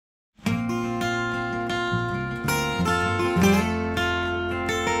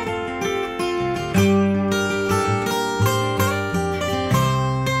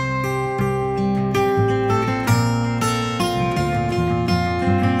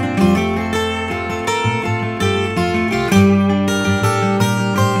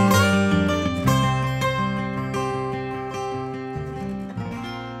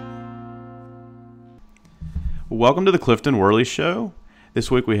welcome to the Clifton Worley Show. This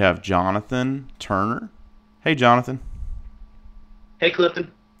week we have Jonathan Turner. Hey, Jonathan. Hey,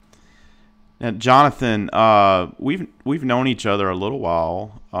 Clifton. Now, Jonathan, we've known each other a little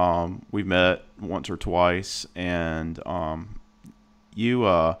while. We've met once or twice, and you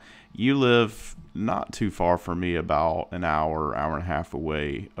live not too far from me, about an hour and a half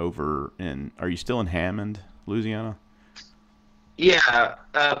away. Over in, are you still in Hammond, Louisiana? Yeah,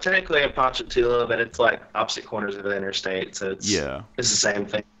 technically in Ponchatoula, but it's like opposite corners of the interstate, so it's the same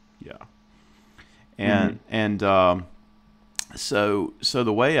thing. Yeah. And so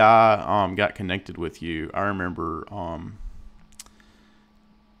the way I got connected with you, I remember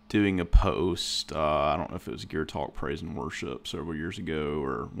doing a post. I don't know if it was Gear Talk Praise and Worship several years ago,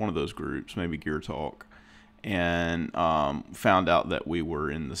 or one of those groups, maybe Gear Talk, and found out that we were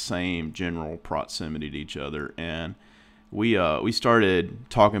in the same general proximity to each other, and we started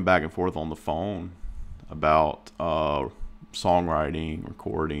talking back and forth on the phone about songwriting,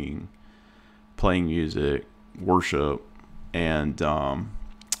 recording, playing music, worship, and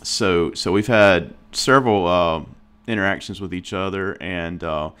so we've had several interactions with each other, and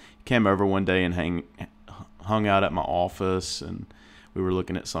came over one day and hung out at my office, and we were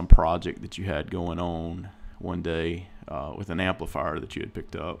looking at some project that you had going on one day with an amplifier that you had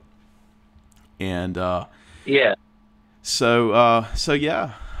picked up, and Yeah. So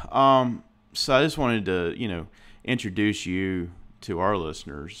yeah. So I just wanted to, introduce you to our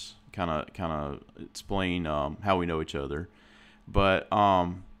listeners, kind of explain how we know each other. But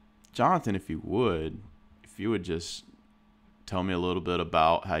Jonathan, if you would just tell me a little bit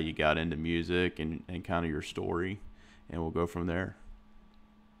about how you got into music and kind of your story, and we'll go from there.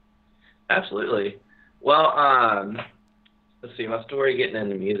 Absolutely. Well, let's see, my story getting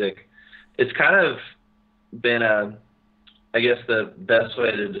into music, it's kind of been I guess the best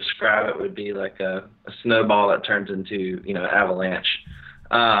way to describe it would be like a snowball that turns into, an avalanche.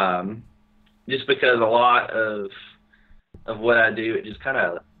 Just because a lot of what I do, it just kind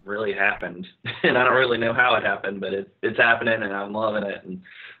of really happened. And I don't really know how it happened, but it's happening and I'm loving it. And,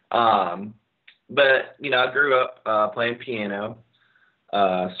 but, I grew up playing piano,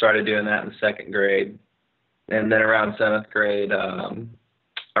 started doing that in the second grade. And then around seventh grade,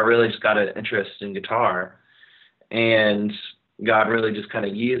 I really just got an interest in guitar. And God really just kind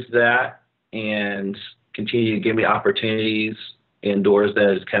of used that and continued to give me opportunities and doors that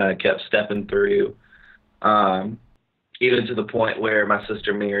I just kind of kept stepping through, even to the point where my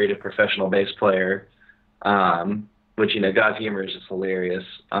sister married a professional bass player, which, God's humor is just hilarious.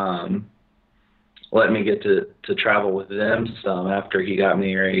 Let me get to travel with them some after he got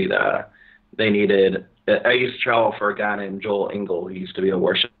married. I used to travel for a guy named Joel Engel. He used to be a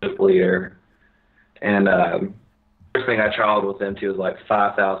worship leader. And first thing I traveled with them to was like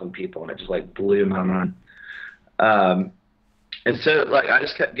 5,000 people, and it just like blew my mind. And so I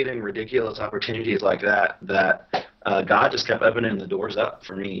just kept getting ridiculous opportunities like that God just kept opening the doors up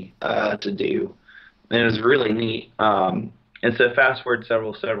for me to do, and it was really neat. And so fast forward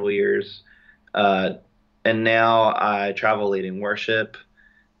several years, and now I travel leading worship,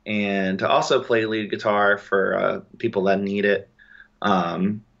 and to also play lead guitar for people that need it.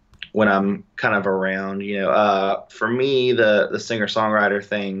 When I'm kind of around, for me, the singer-songwriter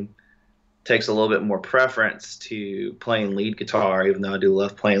thing takes a little bit more preference to playing lead guitar, even though I do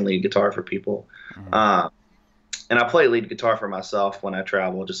love playing lead guitar for people. Mm-hmm. And I play lead guitar for myself when I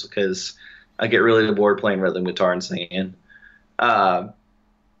travel, just because I get really bored playing rhythm guitar and singing. And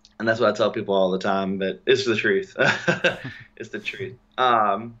that's what I tell people all the time, but it's the truth. It's the truth.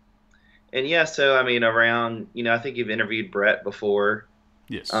 And yeah, so, around, I think you've interviewed Brett before.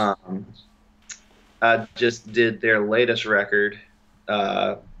 Yes. I just did their latest record.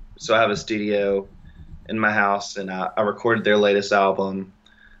 So I have a studio in my house, and I recorded their latest album,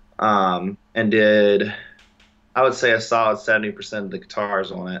 and did, I would say, a solid 70% of the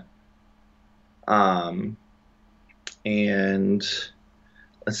guitars on it. And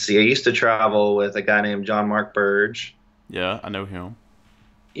let's see, I used to travel with a guy named John Mark Burge. Yeah, I know him.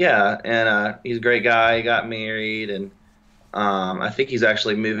 Yeah, and he's a great guy. He got married, and I think he's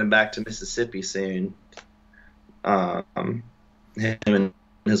actually moving back to Mississippi soon. Him and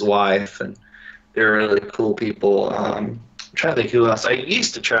his wife, and they're really cool people. I'm trying to think who else. I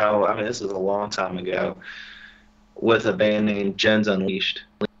used to travel, this is a long time ago, with a band named Gens Unleashed.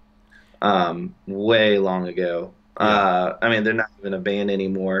 Way long ago. Yeah. They're not even a band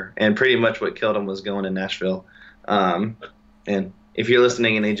anymore, and pretty much what killed them was going to Nashville. And if you're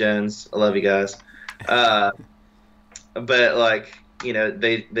listening, any Gens, I love you guys. But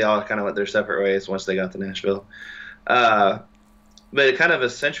they all kind of went their separate ways once they got to Nashville. But it kind of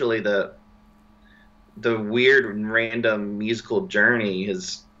essentially the the weird and random musical journey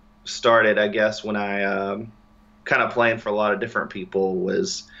has started, I guess, when I kind of playing for a lot of different people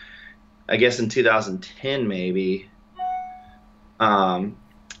was, I guess, in 2010 maybe.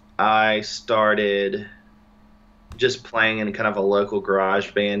 I started just playing in kind of a local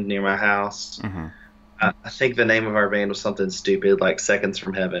garage band near my house. Mm-hmm. I think the name of our band was something stupid like Seconds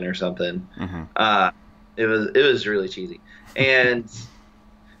from Heaven or something. Mm-hmm. It was really cheesy, and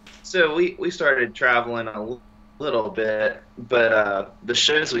so we started traveling a little bit, but the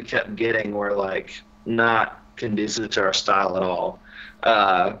shows we kept getting were like not conducive to our style at all.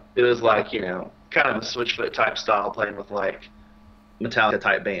 It was like, kind of a Switchfoot type style, playing with like Metallica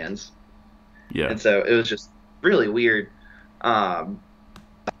type bands, Yeah. and so it was just really weird. And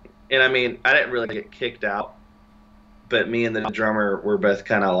I mean, I didn't really get kicked out, but me and the drummer were both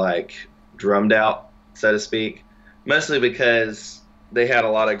kind of like drummed out, so to speak, mostly because they had a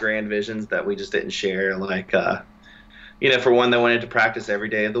lot of grand visions that we just didn't share. Like, for one, they wanted to practice every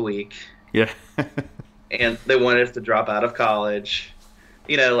day of the week. Yeah. And they wanted us to drop out of college.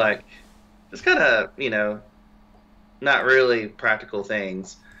 Like, just kind of, not really practical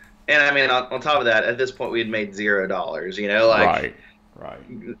things. And I mean, on top of that, at this point, we had made $0, like,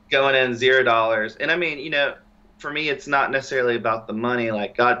 right. going in $0. And I mean, for me, it's not necessarily about the money.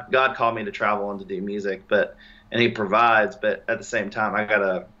 Like, God called me to travel and to do music, and He provides. But at the same time, I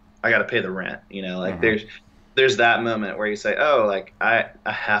gotta pay the rent. Like, Mm-hmm. there's that moment where you say, oh, like I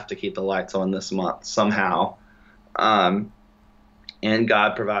have to keep the lights on this month somehow, and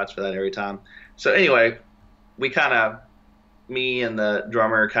God provides for that every time. So anyway, me and the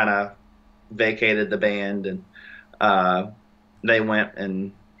drummer kind of vacated the band, and they went,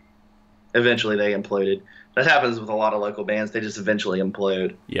 and eventually they imploded. That happens with a lot of local bands. They just eventually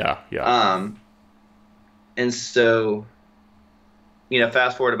implode. Yeah. And so,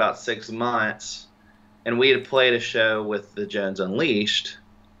 fast forward about 6 months, and we had played a show with the Jones Unleashed,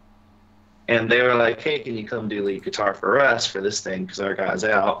 and they were like, hey, can you come do lead guitar for us for this thing, because our guy's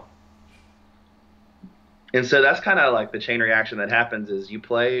out. And so that's kind of like the chain reaction that happens is you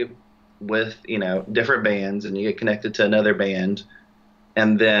play with, different bands, and you get connected to another band,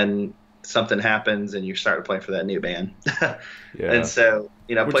 and then something happens and you start playing for that new band. Yeah. And so,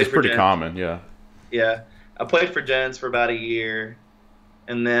 Which is pretty common, yeah. Yeah. I played for Jones for about a year,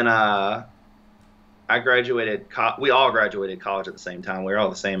 and then I graduated. We all graduated college at the same time. We were all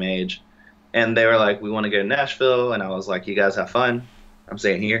the same age, and they were like, "We want to go to Nashville," and I was like, "You guys have fun. I'm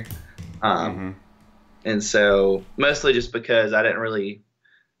staying here." Mm-hmm. And so, mostly just because I couldn't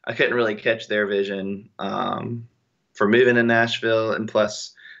really catch their vision for moving to Nashville, and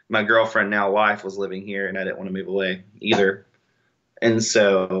plus, my girlfriend, now wife, was living here, and I didn't want to move away either. And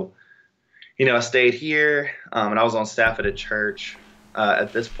so, I stayed here, and I was on staff at a church.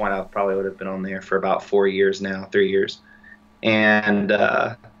 At this point, I probably would have been on there for about 4 years now, 3 years. And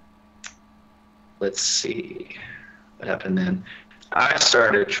let's see what happened then. I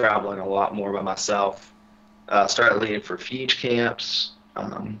started traveling a lot more by myself. Started leading for Fuge camps.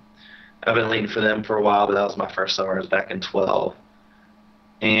 I've been leading for them for a while, but that was my first summer. It was back in 12.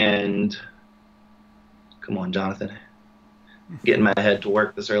 And come on, Jonathan. Getting my head to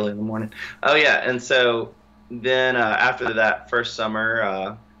work this early in the morning. Oh, yeah. And so then after that first summer,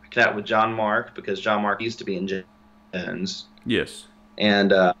 I connected with John Mark, because John Mark used to be in Jones. Yes.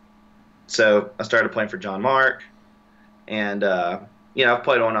 And so I started playing for John Mark. And, I've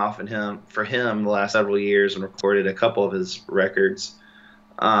played on and off for him the last several years and recorded a couple of his records.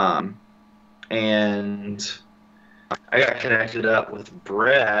 And I got connected up with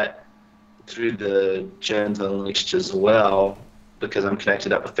Brett through the Jones Unleashed as well, because I'm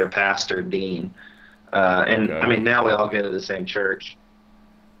connected up with their pastor, Dean. And Okay. I mean, now we all go to the same church.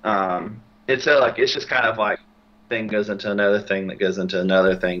 And so, like, it's just kind of like thing goes into another thing that goes into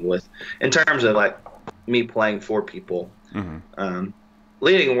another thing in terms of like me playing for people. Mm-hmm.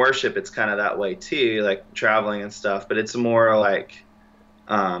 Leading worship, it's kind of that way too, like traveling and stuff, but it's more like,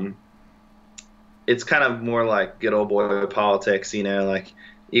 it's kind of more like good old boy politics, like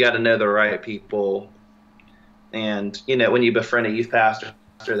you got to know the right people. And, when you befriend a youth pastor,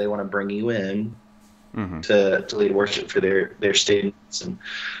 they want to bring you in Mm-hmm. to lead worship for their students. And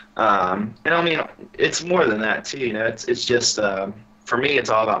I mean, it's more than that too, it's just, for me, it's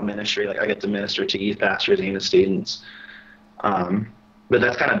all about ministry. Like, I get to minister to youth pastors and the students. But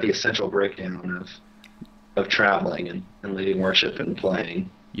that's kind of the essential breakdown of traveling and leading worship and playing.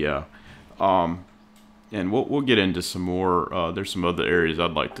 Yeah. And we'll get into some more. There's some other areas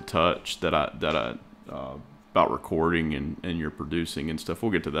I'd like to touch that I about recording and your producing and stuff.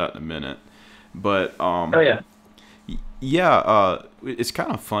 We'll get to that in a minute. But Oh yeah. yeah, it's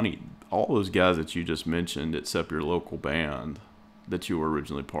kind of funny. all those guys that you just mentioned, except your local band that you were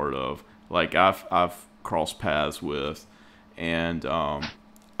originally part of, like I've crossed paths with, and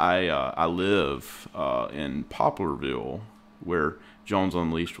I live in Poplarville, where Jones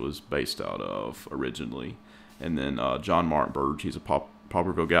Unleashed was based out of originally, and then John Mark Burge, he's a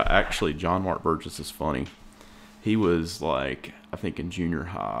Poplarville guy. Actually, John Mark Burgess is funny. He was like, I think, in junior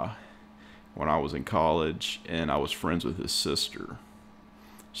high when I was in college, and I was friends with his sister.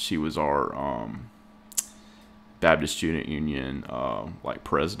 She was our Baptist Student Union like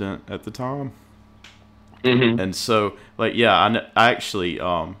president at the time. Mm-hmm. And so, like, yeah, I actually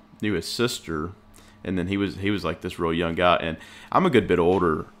knew his sister, and then he was like this real young guy, and I'm a good bit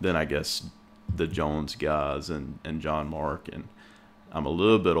older than, I guess, the Jones guys and John Mark, and I'm a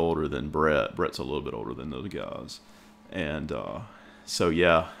little bit older than Brett. Brett's a little bit older than those guys, and so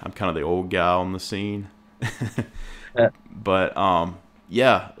yeah, I'm kind of the old guy on the scene. But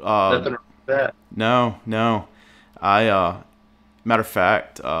yeah, Nothing wrong with that. no, matter of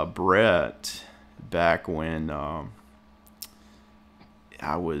fact, Brett, back when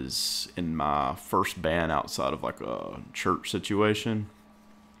I was in my first band outside of like a church situation,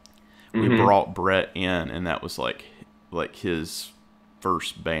 we Mm-hmm. brought Brett in, and that was like his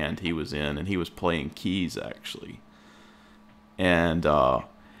first band he was in, and he was playing keys actually. And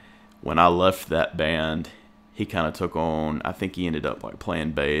when I left that band, he kind of took on. I think he ended up like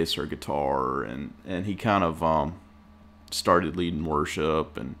playing bass or guitar, and he kind of started leading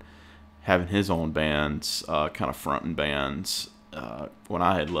worship and having his own bands, kind of fronting bands when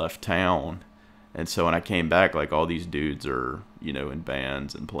I had left town. And so when I came back, like all these dudes are, in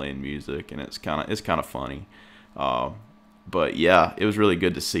bands and playing music, and it's kind of funny. But yeah, it was really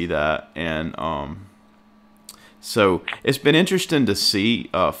good to see that, and so it's been interesting to see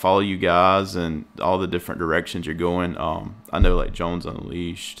follow you guys and all the different directions you're going. I know like Jones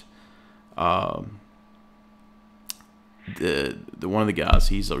Unleashed. Um, the one of the guys,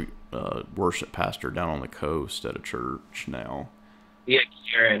 he's a worship pastor down on the coast at a church now. Yeah,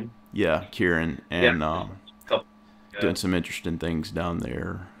 Kieran. Yeah, Kieran, Yeah. and Couple- doing some interesting things down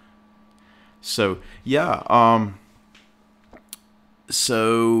there. So yeah,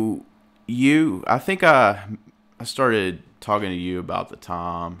 so I think I started talking to you about the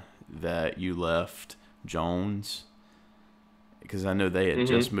time that you left Jones, because I know they had Mm-hmm.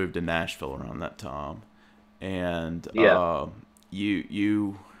 just moved to Nashville around that time, and Yeah.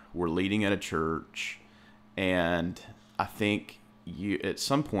 you were leading at a church, and I think you at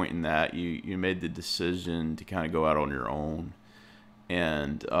some point in that you made the decision to kind of go out on your own,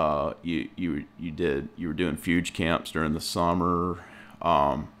 and you were doing fuge camps during the summer,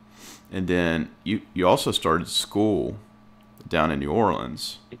 and then you also started school down in New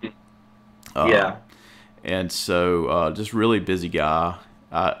Orleans. Yeah. And so, just really busy guy.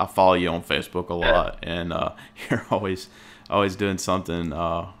 I follow you on Facebook a lot, and you're always doing something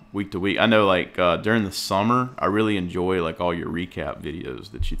week to week. I know, like during the summer, I really enjoy like all your recap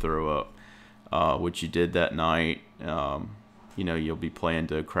videos that you throw up, which you did that night. You'll be playing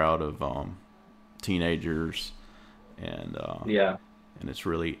to a crowd of teenagers, and Yeah. and it's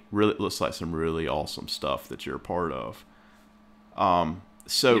really it looks like some really awesome stuff that you're a part of.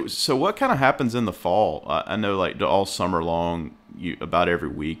 So what kind of happens in the fall? I know like all summer long, about every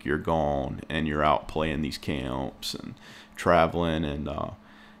week you're gone and you're out playing these camps and traveling, and are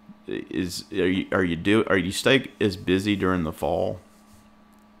you stay as busy during the fall?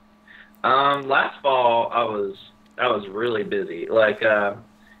 Last fall I was really busy. Like, and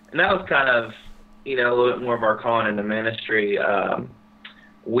that was kind of, a little bit more of our calling into ministry.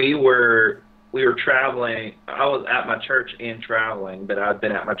 We were traveling. I was at my church and traveling, but I'd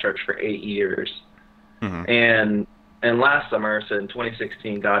been at my church for 8 years. Hmm. And last summer, so in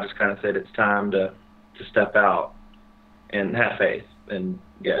 2016, God just kind of said it's time to step out and have faith and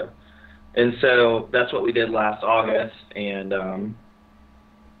go. And so that's what we did last August. And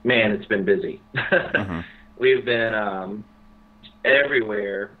man, it's been busy. Hmm. We've been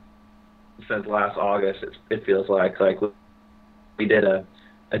everywhere since last August. It feels like we did a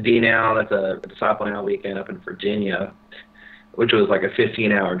D-Now, that's a Disciple Now weekend up in Virginia, which was like a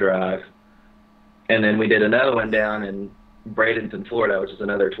 15-hour drive. And then we did another one down in Bradenton, Florida, which is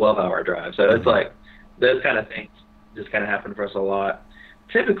another 12-hour drive. So it's like those kind of things just kind of happen for us a lot.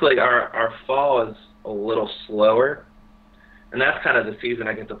 Typically, our fall is a little slower, and that's kind of the season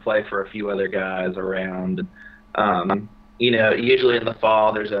I get to play for a few other guys around. Usually in the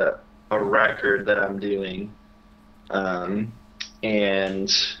fall, there's a record that I'm doing. And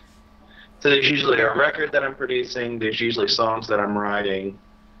so there's usually a record that I'm producing. There's usually songs that I'm writing.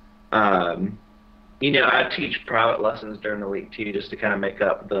 I teach private lessons during the week too, just to kind of make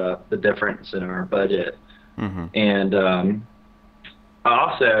up the difference in our budget. Mm-hmm. And I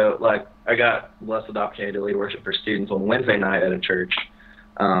also I got blessed with the opportunity to lead worship for students on Wednesday night at a church,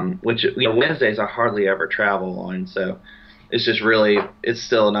 which Wednesdays I hardly ever travel on, so it's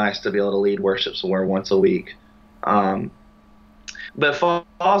still nice to be able to lead worship somewhere once a week. But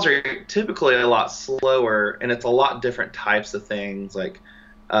falls are typically a lot slower, and it's a lot different types of things, like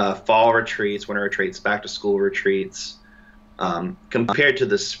fall retreats, winter retreats, back to school retreats. Compared to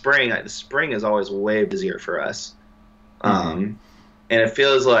the spring, the spring is always way busier for us. And it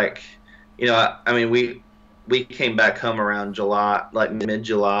feels like, we came back home around July, like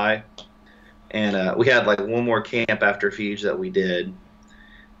mid-July, and we had one more camp after Fuge that we did.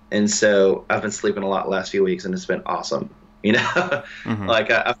 And so I've been sleeping a lot the last few weeks, and it's been awesome. Mm-hmm. I feel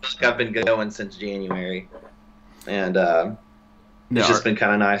like I've been going since January, and it's just been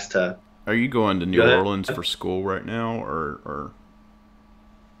kind of nice to. Are you going to New Orleans for school right now, or?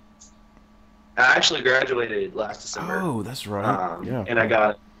 I actually graduated last December. Oh, that's right. Yeah. And I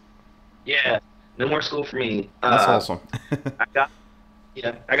got, no more school for me. That's awesome. I got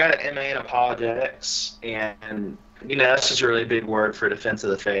an MA in apologetics, and that's just a really big word for defense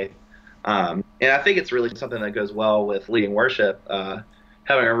of the faith. And I think it's really something that goes well with leading worship,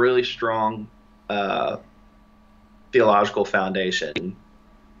 having a really strong theological foundation.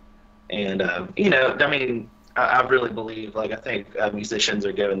 And, I really believe, I think musicians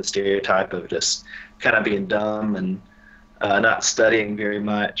are given the stereotype of just kind of being dumb and not studying very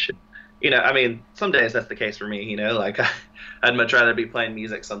much. Some days that's the case for me, I'd much rather be playing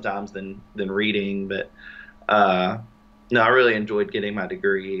music sometimes than reading. But, no, I really enjoyed getting my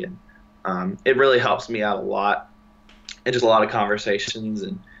degree, and it really helps me out a lot. And just a lot of conversations,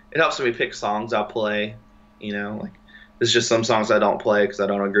 and it helps me pick songs I'll play. There's just some songs I don't play because I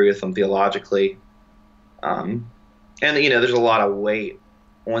don't agree with them theologically. And there's a lot of weight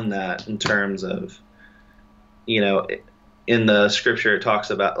on that in terms of, in the scripture it talks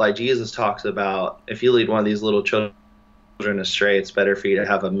about, Jesus talks about, if you lead one of these little children astray, it's better for you to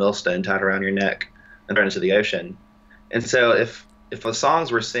have a millstone tied around your neck and thrown into the ocean. And so if the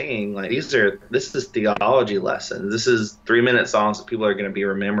songs we're singing, this is theology lessons. This is 3-minute songs that people are going to be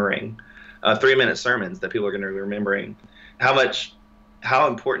remembering, 3-minute sermons that people are going to be remembering. How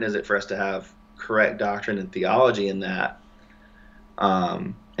important is it for us to have correct doctrine and theology in that,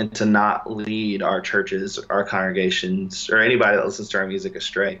 and to not lead our churches, our congregations, or anybody that listens to our music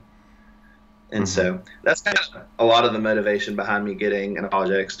astray? And so that's kind of a lot of the motivation behind me getting an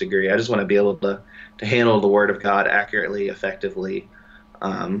apologetics degree. I just want to be able to handle the Word of God accurately, effectively,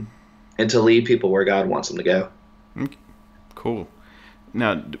 and to lead people where God wants them to go. Okay. Cool.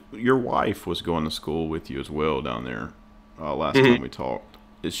 Now, your wife was going to school with you as well down there last time we talked.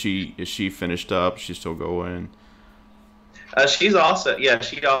 Is she finished up? Is she still going? She also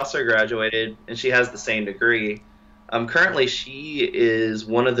graduated, and she has the same degree. Currently, she is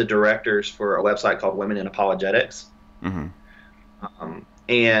one of the directors for a website called Women in Apologetics. Mm-hmm.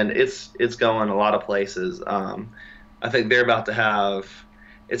 And it's going a lot of places. I think they're about to have,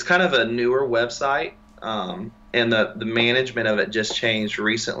 it's kind of a newer website, and the management of it just changed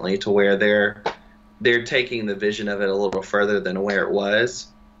recently to where they're taking the vision of it a little further than where it was.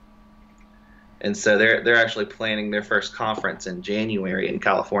 And so they're actually planning their first conference in January in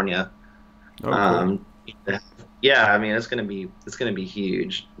California. Oh, cool. Yeah, it's gonna be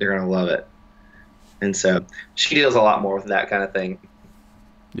huge. They're gonna love it. And so she deals a lot more with that kind of thing.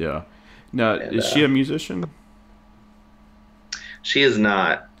 Yeah. Now, is she a musician? She is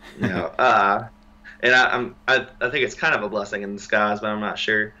not. No. And I think it's kind of a blessing in disguise, but I'm not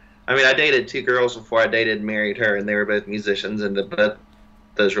sure. I dated 2 girls before I married her, and they were both musicians, and both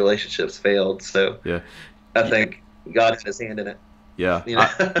those relationships failed. So yeah, I think God had his hand in it. Yeah,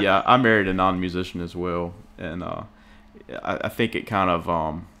 I married a non-musician as well, and I think it kind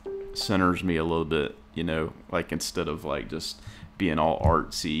of centers me a little bit, instead of just being all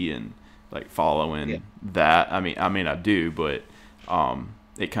artsy and following that. I do, but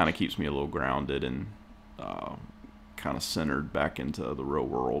it kind of keeps me a little grounded and kind of centered back into the real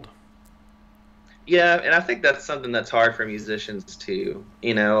world. Yeah, and I think that's something that's hard for musicians too.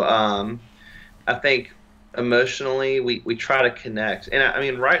 I think emotionally we try to connect,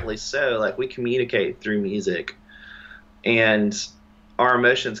 and rightly so. We communicate through music, and our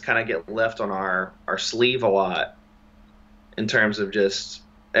emotions kind of get left on our sleeve a lot in terms of just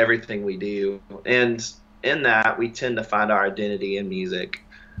everything we do. And in that, we tend to find our identity in music,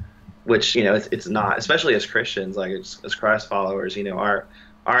 which it's not, especially as Christians, as Christ followers.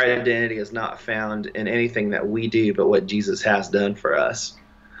 Our identity is not found in anything that we do, but what Jesus has done for us.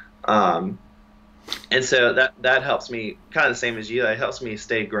 And so that helps me, kind of the same as you. That helps me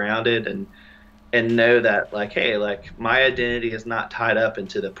stay grounded and know that, like, hey, like my identity is not tied up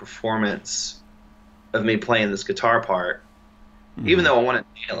into the performance of me playing this guitar part. Even Hmm. though I want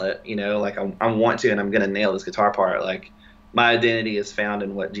to nail it, like I want to, and I'm gonna nail this guitar part. Like my identity is found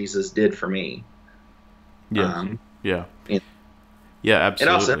in what Jesus did for me. Yes. Um, Yeah. and Yeah, it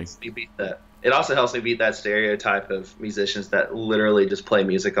also absolutely. helps me beat that. It also helps me beat that stereotype of musicians that literally just play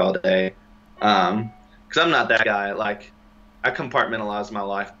music all day. Because I'm not that guy. Like I compartmentalize my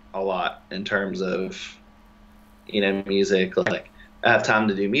life a lot in terms of music. Like I have time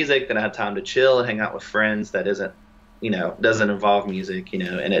to do music, then I have time to chill and hang out with friends that isn't, doesn't involve music,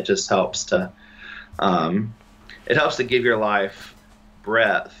 and it just um, helps to give your life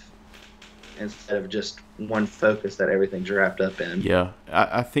breadth instead of just one focus that everything's wrapped up in. Yeah,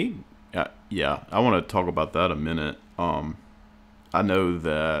 I think, yeah, I want to talk about that a minute. I know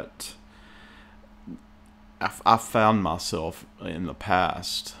that I found myself in the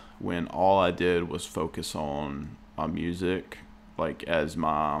past when all I did was focus on my music, like as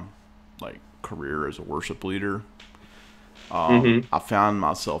my like career as a worship leader. Hmm. I found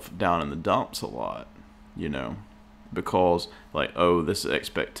myself down in the dumps a lot, you know, because like, oh, this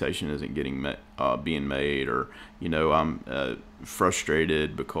expectation isn't being made, or I'm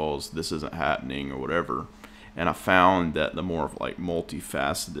frustrated because this isn't happening or whatever. And I found that the more like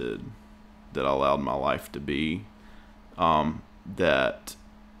multifaceted that I allowed my life to be, that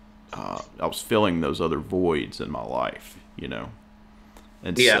I was filling those other voids in my life,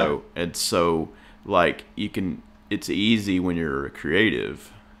 and Yeah. so like it's easy when you're a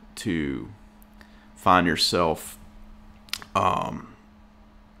creative to find yourself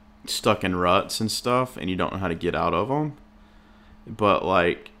stuck in ruts and stuff, and you don't know how to get out of them. But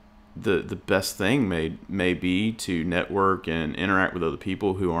like the best thing may be to network and interact with other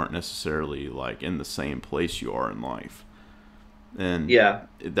people who aren't necessarily like in the same place you are in life. And Yeah.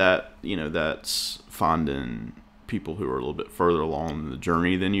 that's finding people who are a little bit further along the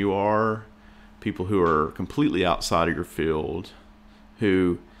journey than you are, people who are completely outside of your field,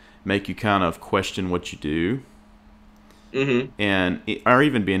 who make you kind of question what you do, Hmm. and are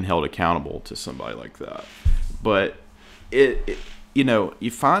even being held accountable to somebody like that. But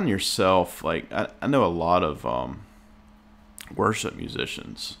you find yourself like, I know a lot of worship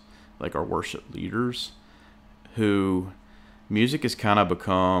musicians, like our worship leaders, who music has kind of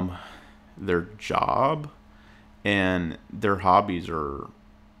become their job, and their hobbies are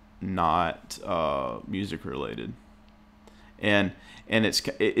not music related. and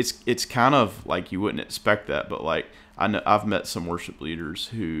it's kind of like you wouldn't expect that, but like I know I've met some worship leaders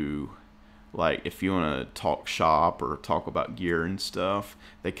who, like, if you want to talk shop or talk about gear and stuff,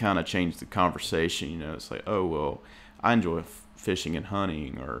 they kind of change the conversation. It's like, oh well, I enjoy fishing and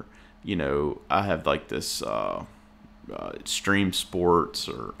hunting, or I have like this extreme sports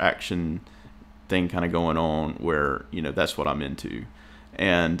or action thing kind of going on where that's what I'm into.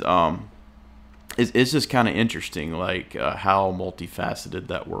 And it's just kind of interesting, like how multifaceted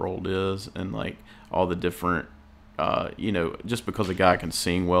that world is, and like all the different just because a guy can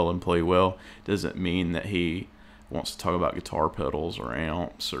sing well and play well doesn't mean that he wants to talk about guitar pedals or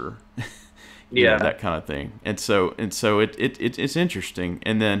amps or Yeah. that kind of thing. And so it's interesting.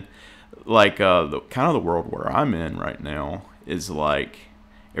 And then like the kind of the world where I'm in right now is like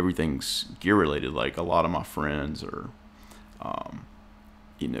everything's gear related. Like a lot of my friends are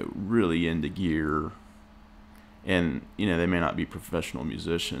really into gear, and they may not be professional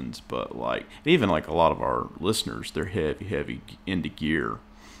musicians, but like even like a lot of our listeners, they're heavy into gear.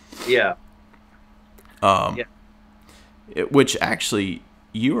 Yeah. um Yeah. which actually,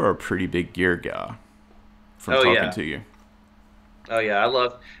 you are a pretty big gear guy from Oh talking yeah. to you. Oh yeah.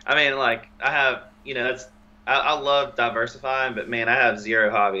 I mean, like I have, I love diversifying, but man, I have zero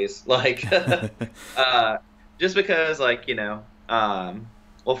hobbies. Like, uh, just because, like,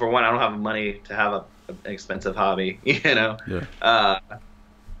 well, for one, I don't have money to have an expensive hobby, Yeah. Uh,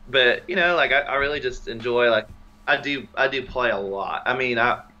 but like I really just enjoy, like, I do play a lot. I mean,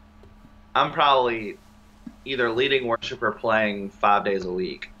 I'm probably either leading worship or playing 5 days a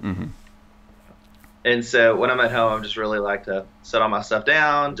week. Hmm. And so when I'm at home, I'm just really like to set all my stuff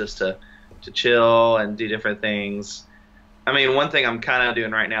down just to chill and do different things. I mean, one thing I'm kind of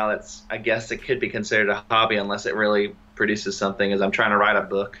doing right now that's, I guess it could be considered a hobby unless it really produces something, is I'm trying to write a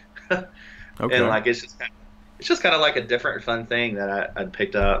book. And Okay. like it's just kind of like a different fun thing that I'd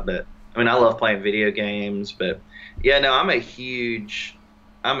picked up. But I mean, I love playing video games, but yeah, no, I'm a huge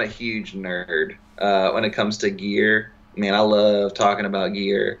nerd when it comes to gear. Man, I love talking about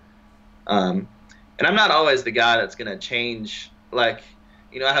gear. Um, and I'm not always the guy that's gonna change. Like,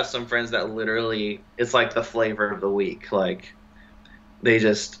 I have some friends that literally it's like the flavor of the week. Like they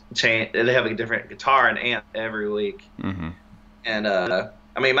just change. They have a different guitar and amp every week. Mm-hmm. And I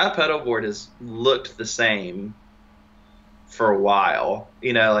mean, my pedal board has looked the same for a while.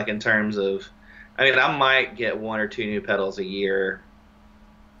 Like in terms of, I mean, I might get one or two new pedals a year,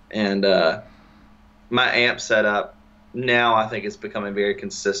 and my amp setup now I think is becoming very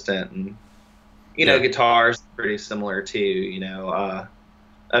consistent, and Yeah. guitar's pretty similar too.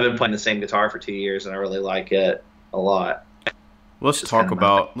 I've been playing the same guitar for 2 years, and I really like it a lot. Let's Just talk kind of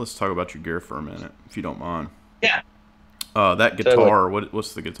my thing. about your gear for a minute, if you don't mind. Yeah, That totally. guitar.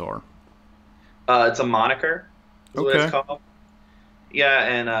 What's the guitar? It's a Moniker, is what it's Okay. called. Yeah,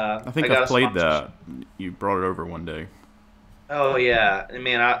 and I I think got I've a played sponsorship. that. You brought it over one day. Oh yeah, I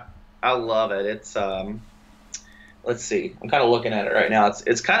mean, I love it. It's let's see, I'm kind of looking at it right now.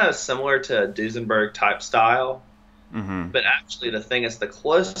 It's kind of similar to a Duesenberg type style, Mm-hmm. but actually the thing it's the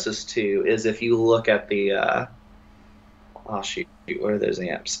closest to is if you look at the oh shoot, what are those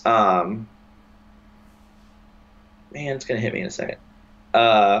amps? Man, it's gonna hit me in a second.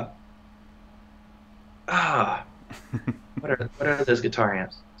 Uh, ah, what are those guitar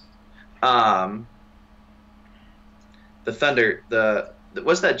amps? Um, the Thunder,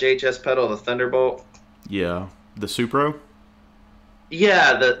 what's that JHS pedal? The Thunderbolt. Yeah. The Supro.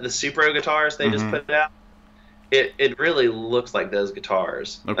 Yeah, the Supro guitars they just Mm-hmm. put out. It really looks like those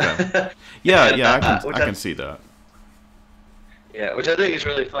guitars. Okay. Yeah. And Yeah. which I can see that. yeah, which I think is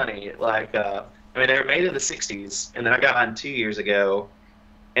really funny. Like, I mean, they were made in the '60s, and then I got mine 2 years ago,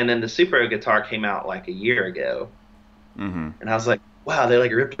 and then the Supro guitar came out like a year ago, Mm-hmm. and I was like, wow, they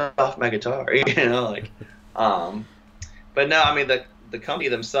like ripped off my guitar, like, um, but no, I mean the company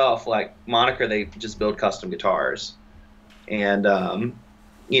themselves, like Moniker, they just build custom guitars, and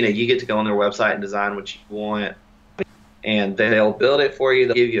you get to go on their website and design what you want, and they'll build it for you.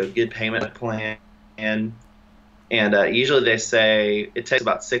 They'll give you a good payment plan, and usually they say it takes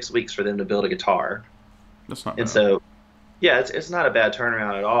about 6 weeks for them to build a guitar. That's not And bad. so, yeah, it's not a bad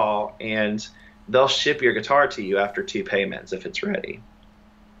turnaround at all. And they'll ship your guitar to you after two payments if it's ready,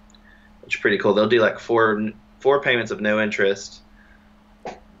 which is pretty cool. They'll do like four payments of no interest.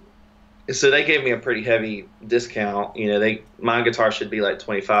 So they gave me a pretty heavy discount. My guitar should be like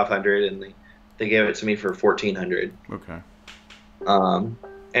 2,500, and they gave it to me for 1,400. Okay. Um,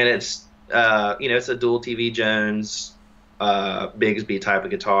 and it's a dual TV Jones, Bigsby type of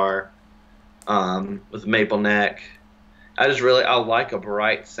guitar, with maple neck. I like a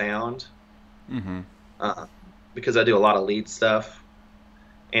bright sound, Mm-hmm. uh, because I do a lot of lead stuff,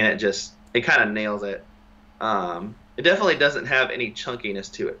 and it kind of nails it. It definitely doesn't have any chunkiness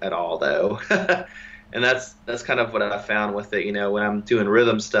to it at all, though. And that's kind of what I found with it. When I'm doing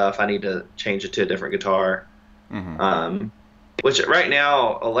rhythm stuff, I need to change it to a different guitar. Mm-hmm. Which right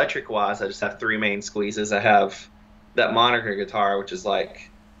now, electric wise, I just have three main squeezes. I have that Moniker guitar, which is like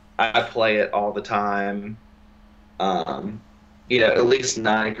I play it all the time. At least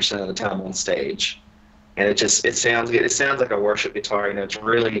 90% of the time on stage, and it sounds good. It sounds like a worship guitar. It's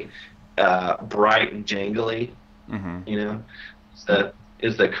really bright and jangly. Mm-hmm.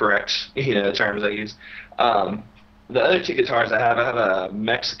 Is the correct terms I use. The other two guitars I have a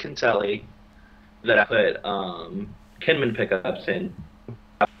Mexican Telly that I put Kinman pickups in.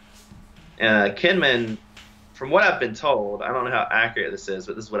 Kinman, from what I've been told, I don't know how accurate this is,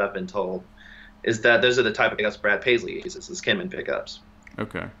 but this is what I've been told, is that those are the type of pickups Brad Paisley uses, is Kinman pickups.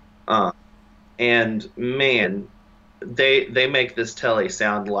 Okay. Um, and man, they make this Telly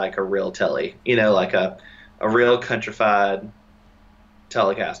sound like a real Telly, like a real countrified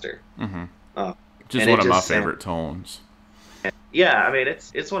Telecaster. Mm-hmm. Uh, Just and it one of my just sounds, favorite tones. yeah, I mean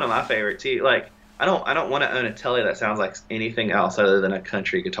it's one of my favorite too. Like I don't want to own a Telly that sounds like anything else other than a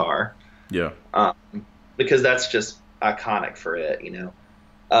country guitar, Yeah. um, because that's just iconic for it.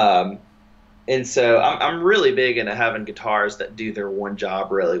 Um, and so I'm really big into having guitars that do their one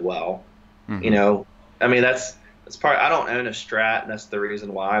job really well. Mm-hmm. I mean that's part. I don't own a Strat, and that's the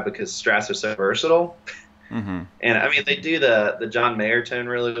reason why, because Strats are so versatile. Mm-hmm. And I mean they do the John Mayer tone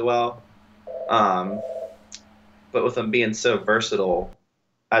really well. Um, but with them being so versatile,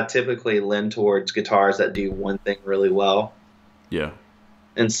 I typically lend towards guitars that do one thing really well. Yeah.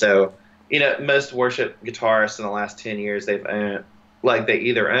 And so, most worship guitarists in the last 10 years, they've owned, like they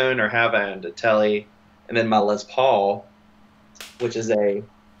either own or have owned a Telly, and then my Les Paul, which is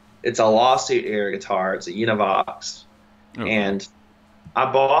it's a lawsuit era guitar. It's a Univox. Okay. And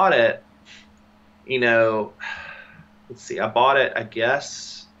I bought it, let's see, I bought it, I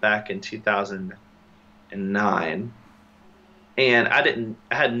guess, back in 2009. And I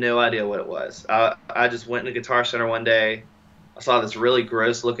had no idea what it was. I just went to Guitar Center one day. I saw this really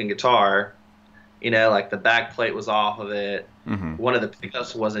gross looking guitar. Like the back plate was off of it. Mm-hmm. One of the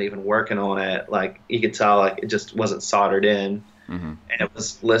pickups wasn't even working on it. Like you could tell, like it just wasn't soldered in, Mm-hmm. and it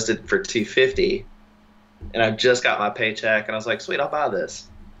was listed for $250. And I just got my paycheck, and I was like, sweet, I'll buy this.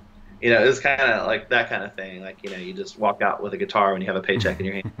 It was kind of like that kind of thing. Like you just walk out with a guitar when you have a paycheck in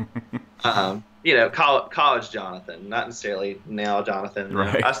your hand. College Jonathan, not necessarily now Jonathan.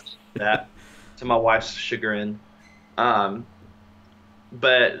 Right. I still do that to my wife's chagrin. But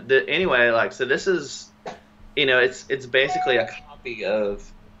anyway, like, so this is, it's basically a copy of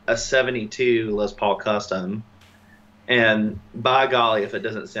a 72 Les Paul Custom. And by golly, if it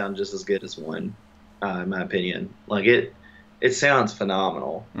doesn't sound just as good as one, in my opinion, like it sounds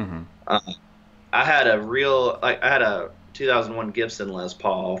phenomenal. Mm-hmm. I had a 2001 Gibson Les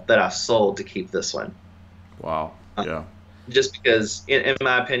Paul that I sold to keep this one. Wow. Yeah. Just because, in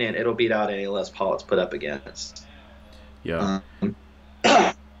my opinion, it'll beat out any Les Paul it's put up against. Yeah.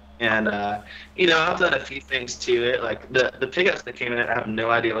 And I've done a few things to it. Like the pickups that came in it, I have no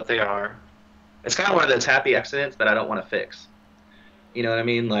idea what they are. It's kind of one of those happy accidents that I don't want to fix. You know what I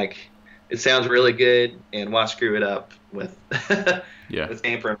mean? Like it sounds really good, and why screw it up with with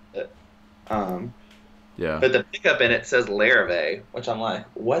amp. Yeah. But the pickup in it says Larrivee, which I'm like,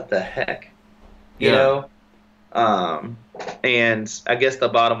 what the heck? Yeah. And I guess the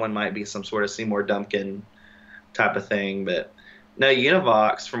bottom one might be some sort of Seymour Duncan type of thing, but no,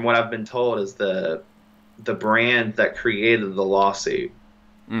 Univox, from what I've been told, is the brand that created the lawsuit.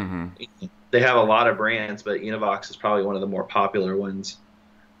 Mm-hmm. They have a lot of brands, but Univox is probably one of the more popular ones.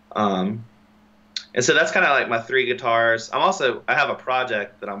 And so that's kind of like my 3 guitars. I have a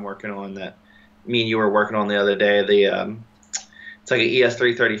project that I'm working on that me and you were working on the other day. It's like an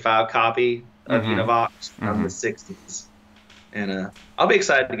ES335 copy of Univox from the 60s. And I'll be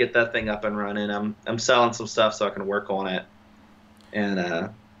excited to get that thing up and running. I'm selling some stuff so I can work on it. And I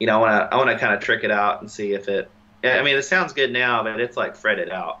want to kind of trick it out and see if it. I mean, it sounds good now, but it's like fretted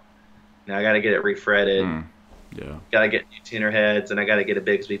out. I got to get it refretted. Yeah. Got to get new tuner heads, and I got to get a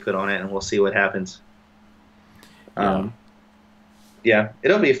Bigsby put on it, and we'll see what happens. Yeah,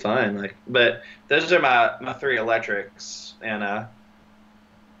 it'll be fun. But those are my 3 electrics, and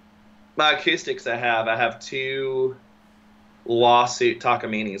my acoustics. I have 2 lawsuit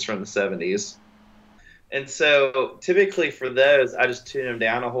Takaminis from the 70s. And so typically for those, I just tune them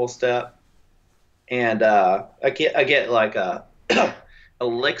down a whole step, and I get like a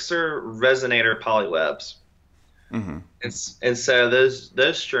Elixir resonator polywebs. Mm-hmm. And so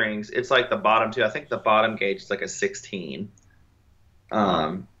those strings, it's like the bottom 2. I think the bottom gauge is like a 16.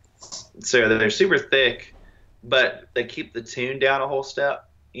 So they're super thick, but they keep the tune down a whole step.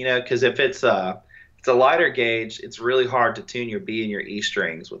 Because if it's a lighter gauge, it's really hard to tune your B and your E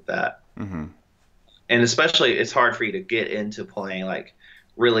strings with that. Mm-hmm. And especially, it's hard for you to get into playing, like,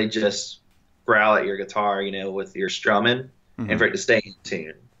 really just growl at your guitar, with your strumming, and for it to stay in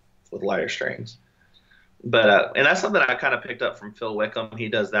tune with lighter strings. But and that's something I kind of picked up from Phil Wickham. He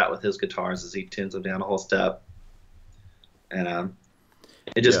does that with his guitars, as he tunes them down a whole step. And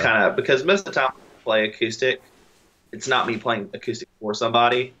it just kind of, because most of the time I play acoustic, it's not me playing acoustic for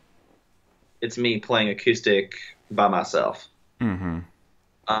somebody. It's me playing acoustic by myself. Mm-hmm.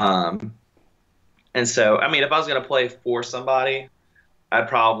 And so, I mean, if I was going to play for somebody, I'd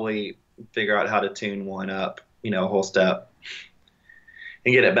probably figure out how to tune one up, a whole step,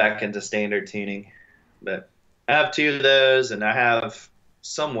 and get it back into standard tuning. But I have 2 of those, and I have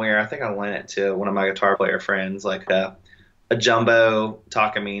somewhere, I think I lent it to one of my guitar player friends, like a jumbo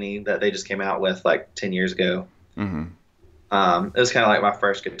Takamine that they just came out with like 10 years ago. Mm-hmm. It was kind of like my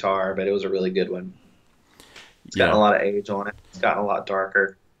first guitar, but it was a really good one. It's gotten a lot of age on it. It's gotten a lot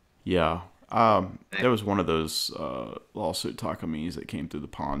darker. Yeah. There was one of those lawsuit Takaminis that came through the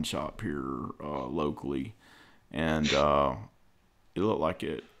pawn shop here locally, and it looked like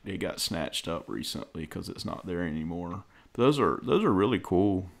it got snatched up recently because it's not there anymore. But those are really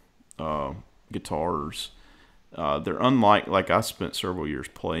cool guitars. They're unlike, like, I spent several years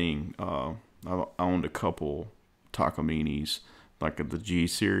playing. I owned a couple Takaminis, like the G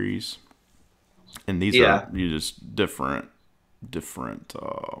series, and these are just different.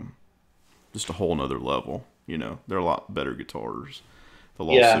 Just a whole nother level, They're a lot better guitars. The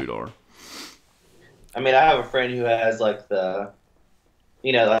lawsuit are. I mean, I have a friend who has like the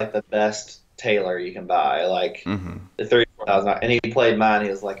best Taylor you can buy, like the $34,000, and he played mine. He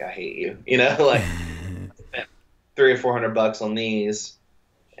was like, "I hate you," like spent $300 or $400 on these,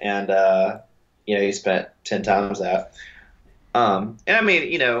 and he spent 10 times that. And I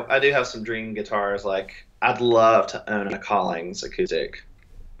mean, I do have some dream guitars. Like, I'd love to own a Collings acoustic.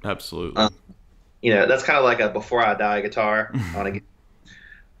 Absolutely. that's kind of like a before I die guitar on a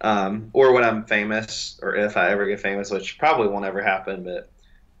or when I'm famous, or if I ever get famous, which probably won't ever happen, but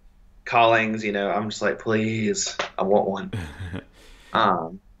callings, I'm just like, please, I want one.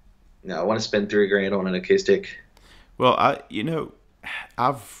 Um, I want to spend 3 grand on an acoustic. Well,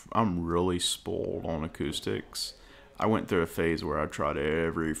 I'm really spoiled on acoustics. I went through a phase where I tried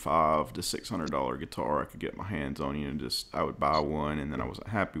every $500 to $600 guitar I could get my hands on. Just I would buy one, and then I wasn't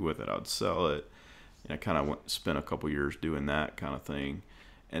happy with it, I'd sell it. And I kind of spent a couple years doing that kind of thing,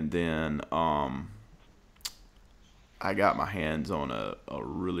 and then I got my hands on a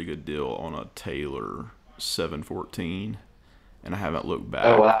really good deal on a Taylor 714, and I haven't looked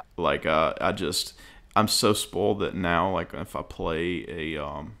Oh back. wow. Like I'm so spoiled that now, like if I play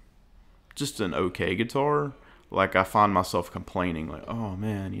a just an okay guitar, like I find myself complaining, like, oh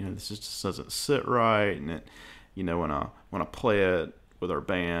man, this just doesn't sit right, and when I play it with our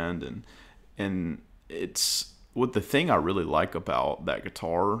band, and it's what the thing I really like about that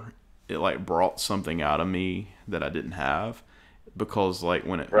guitar, it like brought something out of me that I didn't have, because like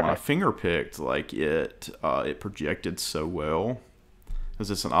when I Right. finger picked, like it projected so well,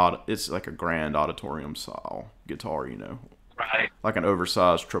 because it's like a grand auditorium style guitar, Right. like an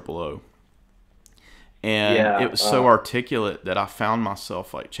oversized triple O, and it Yeah. was so articulate that I found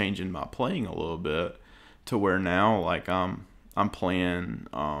myself like changing my playing a little bit, to where now like I'm playing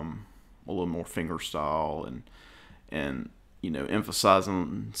a little more finger style, and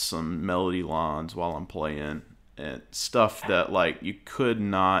emphasizing some melody lines while I'm playing, and stuff that like you could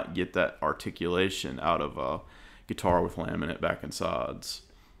not get that articulation out of a guitar with laminate back and sides.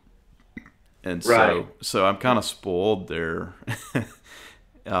 And Right. so I'm kind of spoiled there.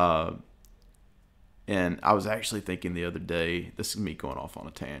 uh, and I was actually thinking the other day, this is me going off on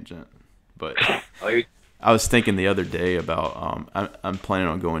a tangent, but Oh, you I was thinking the other day about I'm planning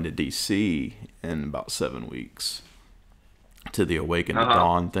on going to DC in about 7 weeks to the Awaken to Uh-huh.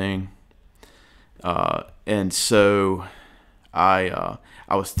 Dawn thing, and so I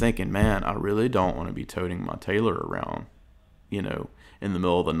was thinking, man, I really don't want to be toting my Taylor around, you know, in the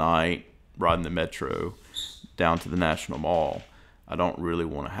middle of the night, riding the metro down to the National Mall. I don't really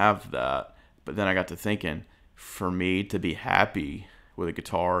want to have that. But then I got to thinking, for me to be happy with a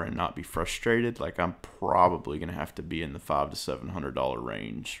guitar and not be frustrated, like I'm probably gonna have to be in the $500 to $700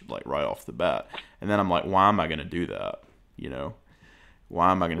 range, like right off the bat. And then I'm like, why am I gonna do that? You know,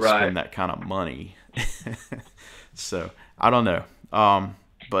 why am I gonna Right. spend that kind of money? So I don't know.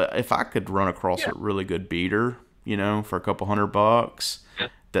 But if I could run across Yeah. a really good beater, for a couple $100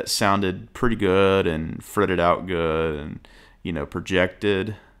 that sounded pretty good and fretted out good and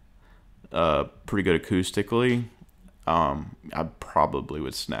projected pretty good acoustically, I probably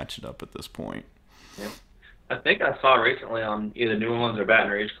would snatch it up at this point. Yeah. I think I saw recently on either New Orleans or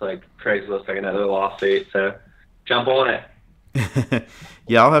Baton Rouge, like Craigslist, like another lawsuit. So jump on it.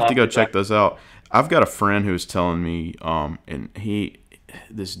 Yeah, I'll have to go Lawsuit check back. those out. I've got a friend who's telling me, and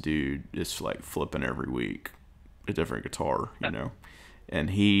this dude is like flipping every week a different guitar, and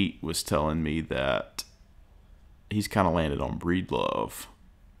he was telling me that he's kind of landed on Breedlove,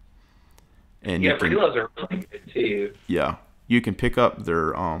 and you Yeah, can, Breedloves are really good too. yeah, you can pick up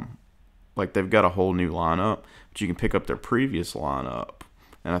their like they've got a whole new lineup, but you can pick up their previous lineup,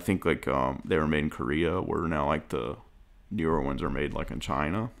 and I think like they were made in Korea, where now like the newer ones are made like in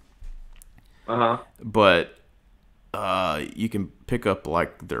China, Uh huh. but you can pick up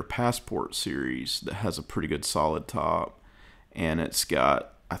like their Passport series that has a pretty good solid top, and it's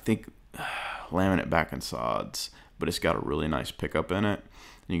got, I think, laminate back and sides, but it's got a really nice pickup in it.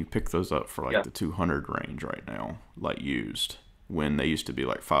 And you can pick those up for like Yeah. the 200 range right now, like used, when they used to be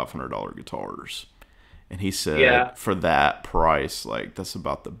like $500 guitars. And he Yeah. said for that price, like that's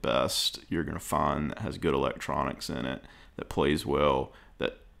about the best you're gonna find that has good electronics in it, that plays well,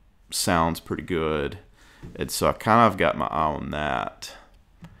 that sounds pretty good. And so I kind of got my eye on that.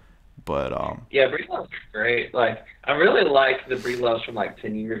 But Yeah, Breedloves are great. Like, I really like the Breedloves from like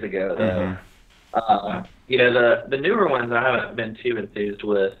 10 years ago, though. hmm The newer ones I haven't been too enthused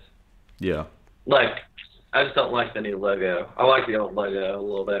with. yeah, Like, I just don't like the new logo. I like the old logo a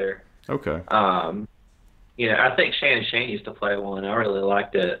little better. okay, Um, I think Shannon Shane used to play one. I really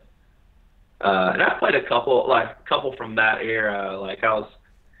liked it. And I played a couple from that era. Like, I was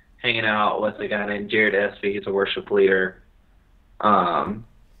hanging out with a guy named Jared Espy. He's a worship leader.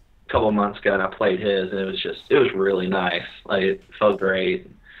 A couple of months ago, and I played his, and it was really nice. Like, it felt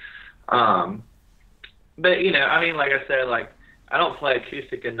great. Um, but I mean, like I said, like I don't play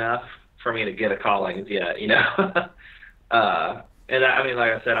acoustic enough for me to get a Collings yet. And I mean,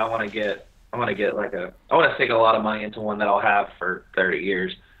 like I said, I want to get like I want to sink a lot of money into one that I'll have for 30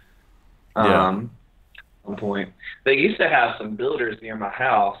 years. Yeah. At one point. They used to have some builders near my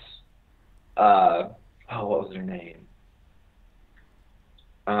house. Oh, what was their name?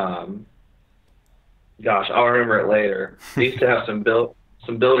 Um, Gosh, I'll remember it later. They used to have some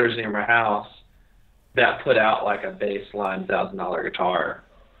builders near my house that put out like a baseline $1,000 guitar,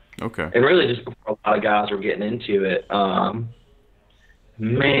 Okay. and really just before a lot of guys were getting into it.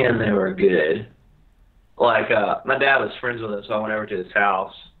 Man, they were good. Like my dad was friends with us, so I went over to his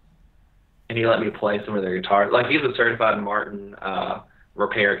house, and he let me play some of their guitars. Like he's a certified Martin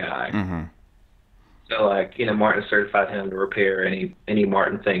repair guy, Mm-hmm. so like Martin certified him to repair any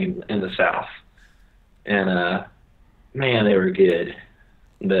Martin thing in the South, and man, they were good.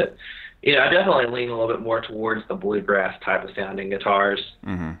 But I definitely lean a little bit more towards the bluegrass type of sounding guitars.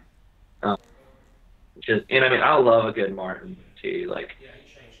 Mm-hmm. Um, and I mean, I love a good Martin too. Like,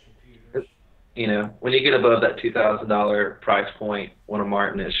 when you get above that $2,000 price point, when a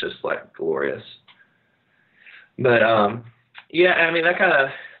Martin is just like glorious. But yeah, I mean,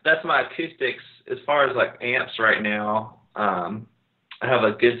 that's my acoustics as far as like amps right now. I have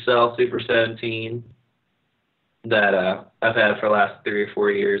a Goodsell Super 17 that I've had for the last 3 or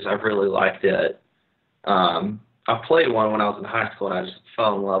 4 years. I've really liked it. I played one when I was in high school, and I just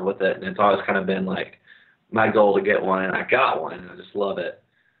fell in love with it, and it's always kind of been like my goal to get one, and I got one, and I just love it.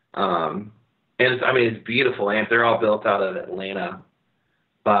 And I mean, it's beautiful amp. They're all built out of Atlanta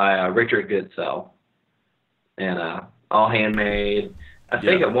by Richard Goodsell, and all handmade. I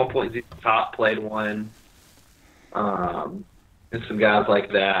think Yeah. at one point Z Top played one, and some guys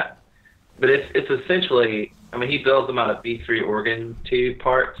like that. But it's essentially, I mean, he builds them out of B3 organ tube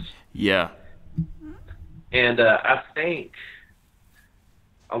parts, Yeah. and I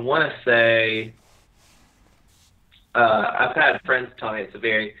want to say I've had friends tell me it's a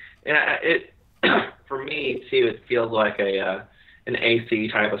very, and it for me too, it feels like an AC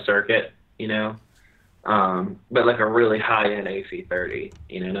type of circuit, but like a really high end AC 30,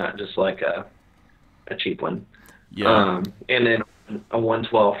 not just like a cheap one. Yeah. And then a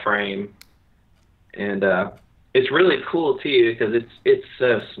 112 frame, and it's really cool too because it's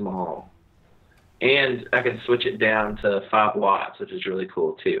so small, and I can switch it down to 5 watts, which is really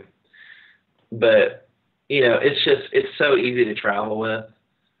cool too. But it's so easy to travel with.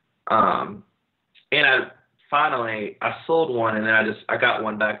 Um, and I sold one, and then I got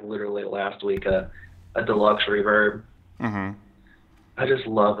one back literally last week, a deluxe reverb. Mm-hmm. I just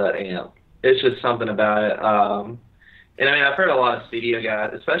love that amp. It's just something about it. And I mean, I've heard a lot of studio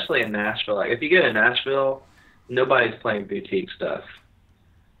guys, especially in Nashville. Like if you get in Nashville, nobody's playing boutique stuff.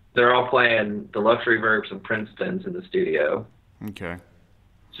 They're all playing deluxe reverbs and Princetons in the studio Okay.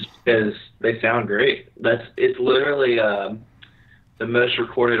 just because they sound great. It's literally the most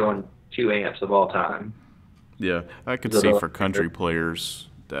recorded on 2 amps of all time. Yeah. I could The see deluxe for country reverb. players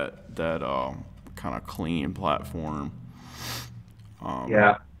that kind of clean platform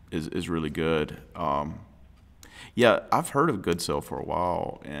Yeah. is really good. Yeah, I've heard of Goodsell for a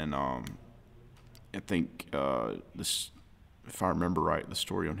while, and I think this, if I remember right, the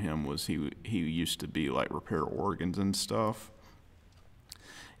story on him was he used to be like repair organs and stuff,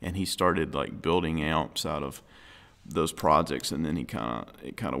 and he started like building amps out of those projects, and then it kind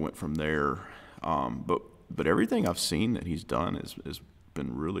of went from there. But everything I've seen that he's done is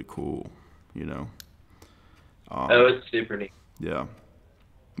been really cool, you know. Oh, it's super neat. Yeah.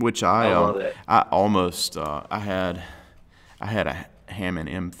 Which I love it. I almost I had a Hammond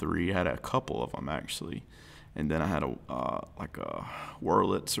M3. I had a couple of them actually, and then I had a like a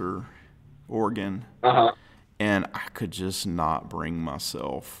Wurlitzer organ, Uh-huh. and I could just not bring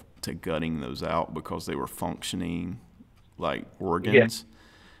myself to gutting those out because they were functioning like Yeah. organs.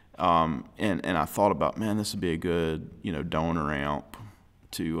 And I thought about, man, this would be a good, donor amp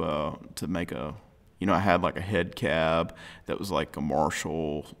to make a, I had like a head cab that was like a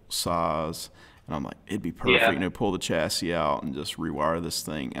Marshall size, and I'm like, it'd be perfect, Yeah. pull the chassis out and just rewire this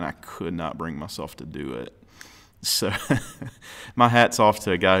thing, and I could not bring myself to do it. So my hat's off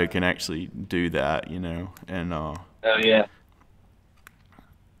to a guy who can actually do that, and Oh, yeah.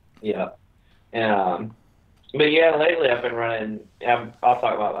 Yeah. Um, but yeah, lately I've been running. I'll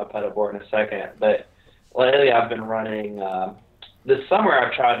talk about my pedal board in a second. But lately I've been running. This summer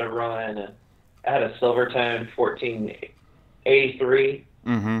I tried to run. I had a Silvertone 1483,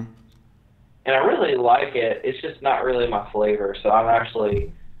 mm-hmm. and I really like it. It's just not really my flavor. So I'm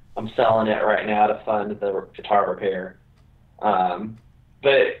selling it right now to fund the guitar repair.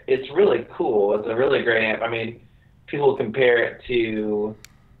 But it's really cool. It's a really great amp. I mean, people compare it to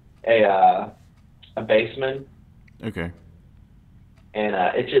a Bassman, Okay. and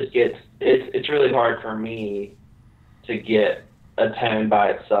it just gets it's really hard for me to get a tone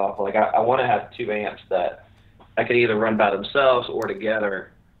by itself. Like I want to have two amps that I can either run by themselves or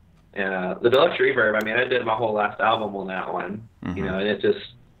together. And the Deluxe Reverb, I mean, I did my whole last album on that one, you know, and it just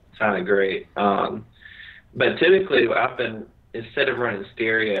sounded great. But typically, I've been, instead of running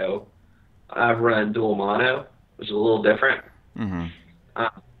stereo, I've run dual mono, which is a little different.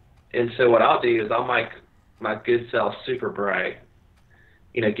 And so what I'll do is I'll make my Good Cell super bright,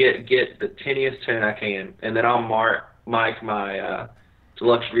 you know, get the tiniest tone I can, and then I'll mic my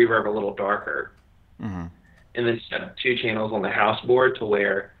Deluxe Reverb a little darker. And then just have two channels on the house board to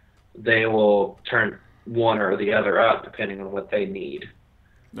where they will turn one or the other up depending on what they need.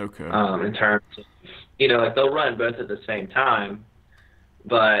 Okay. In terms of, you know, like they'll run both at the same time,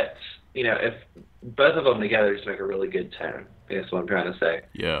 but, you know, if both of them together just make a really good tone, I guess what I'm trying to say.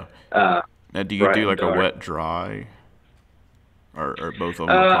 Yeah. Now, do you do like a wet dry, or both of them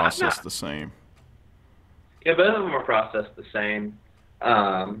are processed the same? Yeah, both of them are processed the same.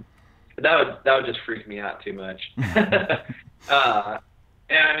 That would just freak me out too much.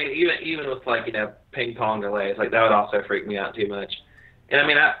 And I mean, even with like, you know, ping pong delays, like that would also freak me out too much. And I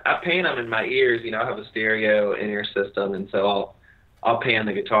mean, I pan them in my ears. You know, I have a stereo in-ear system, and so I'll pan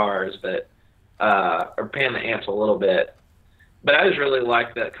the guitars, but or pan the amps a little bit. But I just really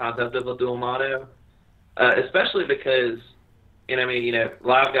like that concept of a dual mono, especially because, and I mean, you know,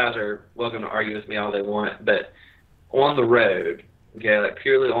 live guys are welcome to argue with me all they want, but on the road, okay, like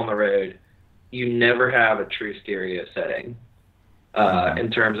purely on the road, you never have a true stereo setting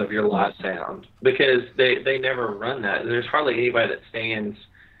in terms of your live sound, because they never run that. There's hardly anybody that stands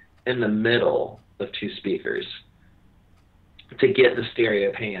in the middle of two speakers to get the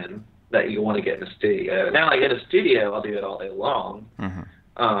stereo pan that you want to get in a studio. Now, like in a studio, I'll do it all day long,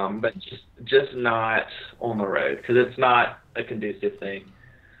 but just not on the road, because it's not a conducive thing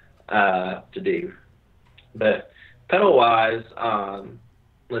to do. But pedal-wise,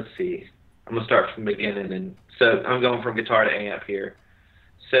 let's see. I'm going to start from the beginning. And so I'm going from guitar to amp here.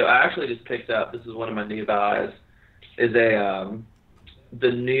 So I actually just picked up, this is one of my new buys, is the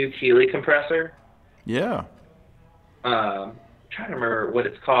new Keeley compressor. Yeah. I'm trying to remember what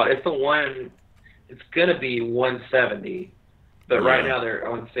it's called. It's the one, it's going to be 170, but right now they're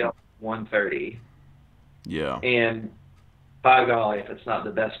on sale 130. Yeah. And by golly, if it's not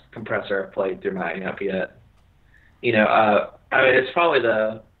the best compressor I've played through my amp yet. You know, I mean, it's probably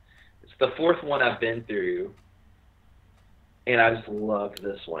the fourth one I've been through, and I just love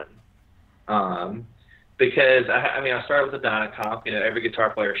this one. Because, I mean, I started with the Dynacomp, you know, every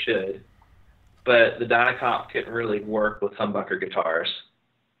guitar player should, but the Dynacomp couldn't really work with humbucker guitars.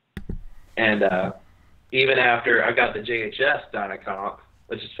 And even after I got the JHS Dynacomp,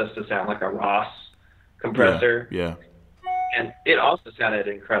 which is supposed to sound like a Ross compressor, yeah. And it also sounded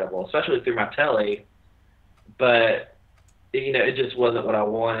incredible, especially through my telly, but, you know, it just wasn't what I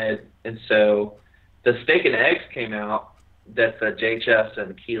wanted. And so the Steak and Eggs came out. That's a JHS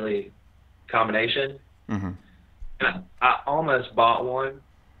and Keeley combination. And I almost bought one,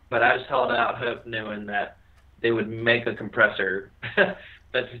 but I just held out hope knowing that they would make a compressor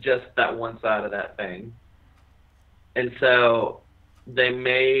that's just that one side of that thing. And so they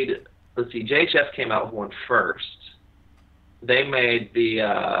made, let's see, JHS came out with one first. They made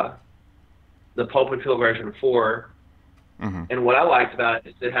the Pulp and Feel version 4. And what I liked about it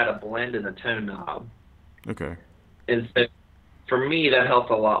is it had a blend in the tone knob. Okay. And so for me, that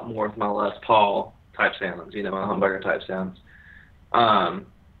helped a lot more with my Les Paul type sounds, you know, my humbucker type sounds.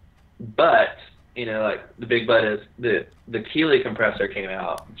 But, you know, like the big but is the Keeley compressor came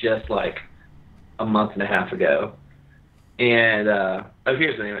out just like a month and a half ago. And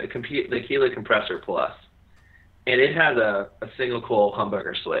here's the name, the Keeley Compressor Plus. And it has a single coil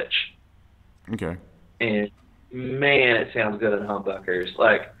humbucker switch. Okay. And man, it sounds good in humbuckers.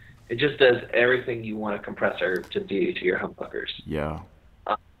 Like, it just does everything you want a compressor to do to your humbuckers. Yeah.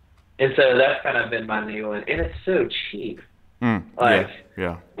 And so that's kind of been my new one. And it's so cheap. Like,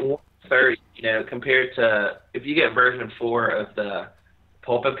 yeah. 130, you know, compared to, if you get version 4 of the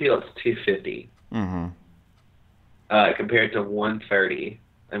Pulp and Peel, it's $250. Compared to 130.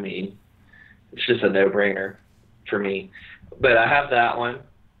 I mean, it's just a no-brainer for me. But I have that one.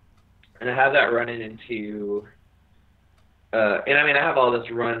 And I have that running into, and I mean, I have all this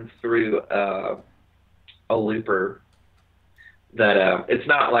run through a looper that it's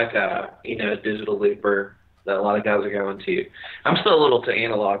not like a, you know, a digital looper that a lot of guys are going to. I'm still a little too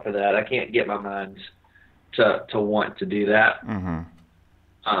analog for that. I can't get my mind to want to do that.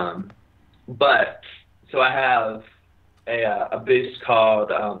 But so I have a boost called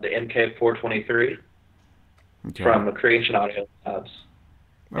the MK423 from the Creation Audio Labs.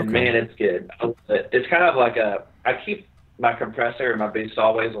 And man, it's good. It's kind of like I keep my compressor and my boost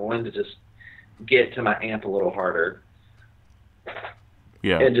always wanted to just get to my amp a little harder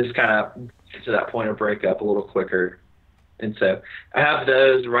Yeah. and just kind of get to that point of breakup a little quicker. And so I have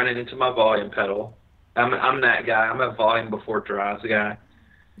those running into my volume pedal. I'm that guy. I'm a volume before drives guy.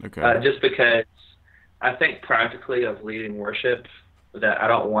 Okay. Just because I think practically of leading worship that I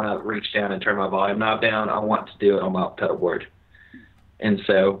don't want to reach down and turn my volume knob down. I want to do it on my pedal board. And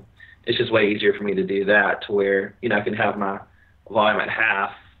so it's just way easier for me to do that to where, I can have my volume at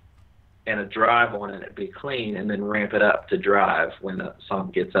half and a drive on it and it be clean and then ramp it up to drive when the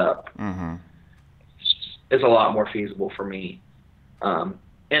song gets up. Mm-hmm. It's a lot more feasible for me. And,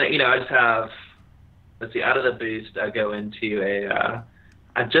 I just have, let's see, out of the boost, I go into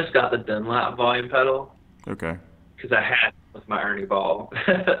I just got the Dunlop volume pedal. Okay. Because I had it with my Ernie Ball.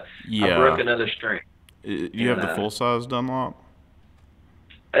 Yeah. I broke another string. You have the full-size Dunlop?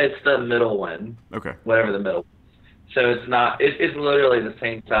 It's the middle one. Okay. Whatever the middle. So it's not. It's literally the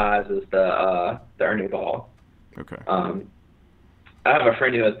same size as the Ernie Ball. Okay. I have a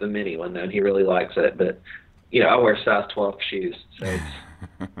friend who has the mini one though, and he really likes it. But I wear size 12 shoes, so it's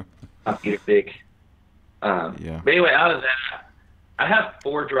not too big. Yeah. But anyway, out of that, I have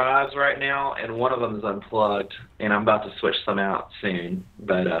 4 drives right now, and one of them is unplugged, and I'm about to switch some out soon.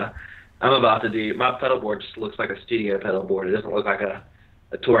 But I'm about to do. My pedal board just looks like a studio pedal board. It doesn't look like a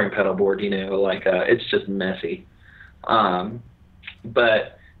touring pedal board, it's just messy.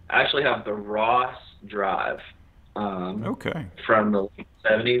 But I actually have the Ross Drive Okay. from the late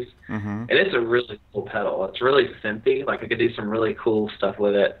 70s, Mm-hmm. and it's a really cool pedal. It's really synthy. Like I could do some really cool stuff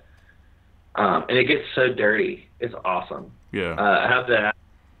with it, and it gets so dirty. It's awesome. Yeah. I have that,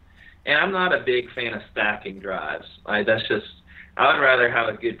 and I'm not a big fan of stacking drives. I would rather have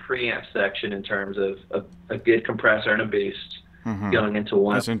a good preamp section in terms of a good compressor and a boost. Mm-hmm. Going into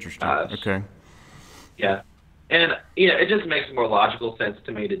one. That's interesting. Okay. Yeah. And, it just makes more logical sense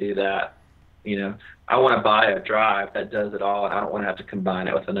to me to do that. I want to buy a drive that does it all, and I don't want to have to combine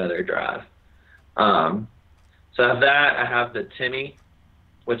it with another drive. So I have that. I have the Timmy,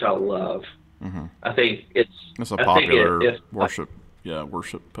 which I love. Mm-hmm. I think It's a popular worship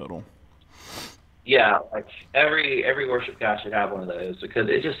pedal. Yeah, like every worship guy should have one of those because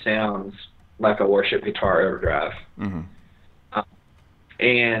it just sounds like a worship guitar overdrive. Mm-hmm.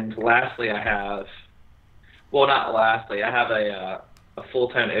 And lastly, I have a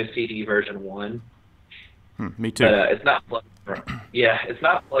full-time OCD version 1. Me too. But it's not plugged in. Yeah, it's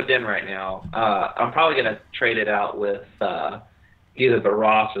not plugged in right now. I'm probably going to trade it out with either the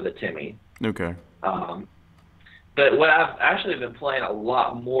Ross or the Timmy. Okay. But what I've actually been playing a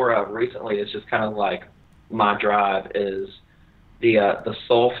lot more of recently is just kind of like my drive is the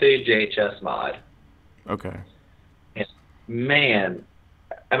Soul Food JHS mod. Okay. And man,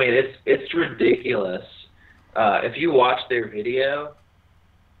 I mean it's ridiculous. If you watch their video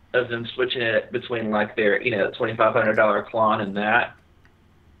of them switching it between like their $2,500 Klon and that,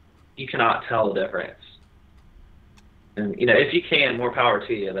 you cannot tell the difference. And if you can, more power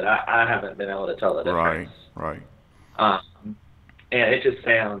to you. But I haven't been able to tell the difference. Right. And it just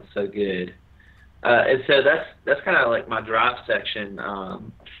sounds so good. And so that's kind of like my drive section.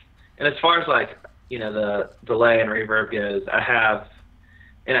 And as far as like the delay and reverb goes, I have,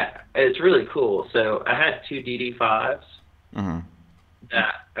 it's really cool. So I had 2 DD5s Mm-hmm.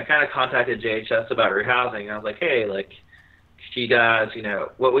 that I kind of contacted JHS about rehousing. I was like, hey, like, you guys,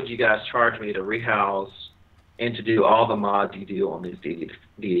 what would you guys charge me to rehouse and to do all the mods you do on these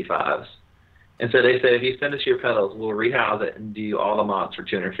DD5s? And so they said, if you send us your pedals, we'll rehouse it and do all the mods for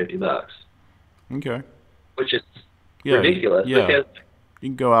 $250. Okay. Which is ridiculous. Yeah. Because, you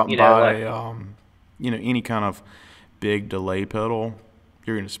can go out and buy, any kind of big delay pedal.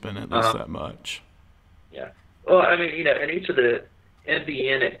 You're going to spend at least that much. Yeah. Well, I mean, and each of the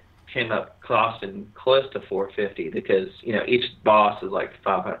NBN it came up costing close to $450 because each boss is like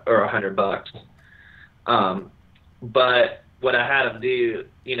 $500 or $100. But what I had them do,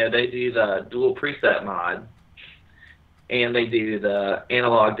 they do the dual preset mod, and they do the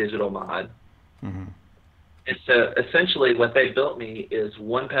analog digital mod. Mm-hmm. And so essentially, what they built me is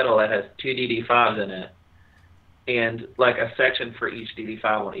one pedal that has 2 DD5s in it, and like a section for each DD5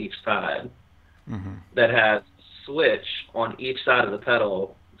 on each side. Mm-hmm. That has switch on each side of the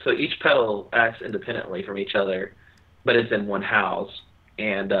pedal. So each pedal acts independently from each other, but it's in one house.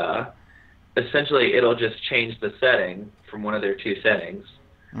 And essentially, it'll just change the setting from one of their 2 settings.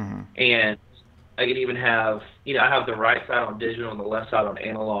 Mm-hmm. And I can even have, I have the right side on digital and the left side on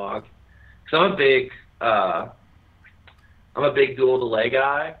analog. So I'm a big dual delay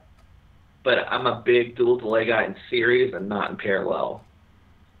guy, but I'm a big dual delay guy in series and not in parallel.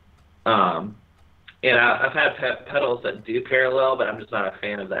 And I've had pedals that do parallel, but I'm just not a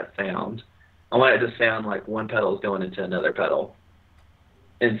fan of that sound. I want it to sound like one pedal is going into another pedal.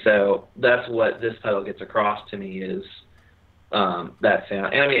 And so that's what this pedal gets across to me is that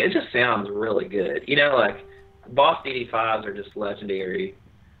sound. And I mean, it just sounds really good. You know, like Boss DD5s are just legendary.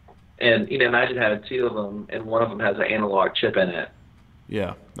 And, you know, imagine having two of them and one of them has an analog chip in it.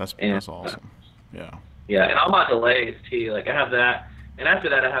 Yeah, that's awesome. Yeah. Yeah, and all my delays too. Like I have that, and after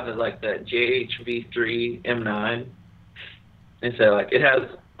that I have the JHV3 M9, and so like it has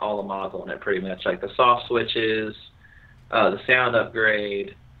all the mods on it pretty much, like the soft switches, the sound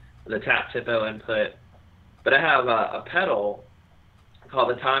upgrade, the tap tempo input. But I have a pedal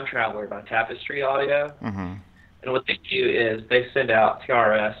called the Time Traveler by Tapestry Audio, and what they do is they send out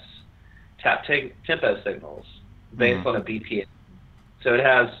TRS tempo signals based on a BPM. So it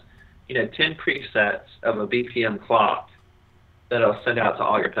has, you know, 10 presets of a BPM clock that I'll send out to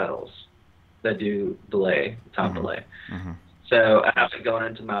all your pedals that do time delay. So I have it going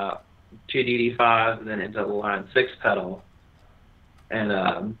into my 2DD5 and then into the Line 6 pedal. And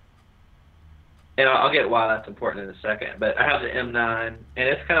I'll get why that's important in a second. But I have the M9, and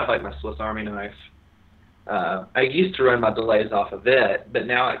it's kind of like my Swiss Army knife. I used to run my delays off of it, but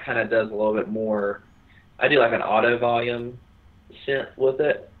now it kind of does a little bit more. I do like an auto volume synth with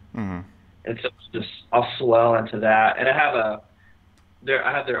it. And so I'll swell into that, and I have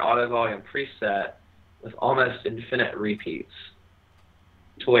their auto volume preset with almost infinite repeats,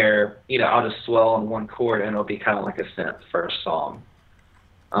 to where, you know, I'll just swell on one chord and it'll be kind of like a synth for a song.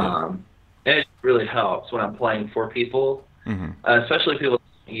 And it really helps when I'm playing for people, especially people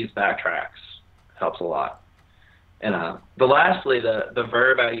who use backtracks. Helps a lot. And lastly, the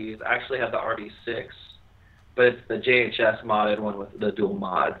Verb I use, I actually have the RB6, but it's the JHS modded one with the dual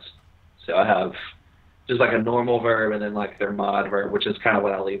mods. So I have just like a normal Verb and then like their mod Verb, which is kind of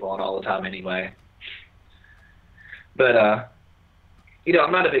what I leave on all the time anyway. But, you know,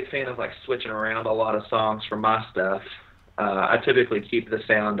 I'm not a big fan of like switching around a lot of songs for my stuff. I typically keep the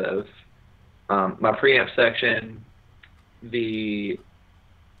sound of my preamp section, the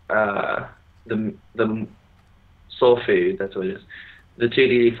Soul Food, that's what it is, the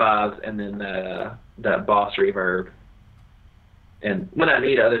 2DD5s, and then that Boss Reverb. And when I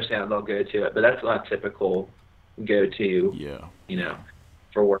need other sounds, I'll go to it, but that's my typical go-to. Yeah. You know,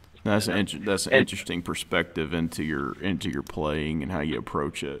 for work. That's an interesting perspective into your playing and how you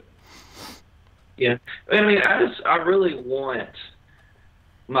approach it. Yeah, I mean, I really want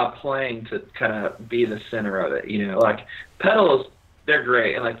my playing to kind of be the center of it. You know, like pedals, they're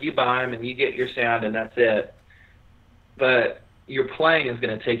great, and like you buy them and you get your sound and that's it. But your playing is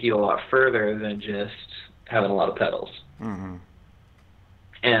going to take you a lot further than just having a lot of pedals.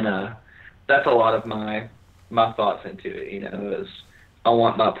 And that's a lot of my thoughts into it. You know, is I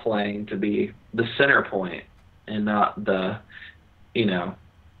want my playing to be the center point and not the, you know,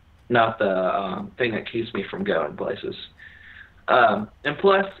 not the thing that keeps me from going places. And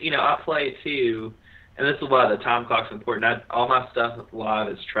plus, you know, I play too, and this is why the time clock's important. All my stuff live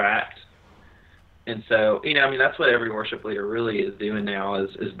is tracked. And so, you know, I mean, that's what every worship leader really is doing now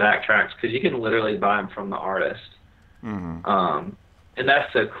is backtracks, because you can literally buy them from the artist. And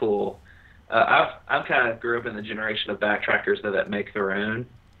that's so cool. I've kind of grew up in the generation of backtrackers that make their own.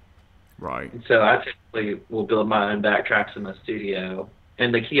 Right. And so I typically will build my own backtracks in my studio,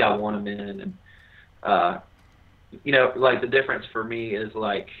 and the key I want them in. And, you know, like the difference for me is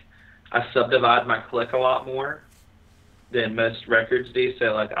like I subdivide my click a lot more than most records do.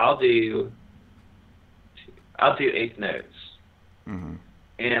 So like I'll do eighth notes,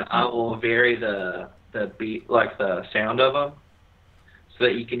 and I will vary the beat, like the sound of them, so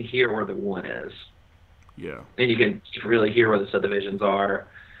that you can hear where the one is. Yeah. And you can really hear where the subdivisions are.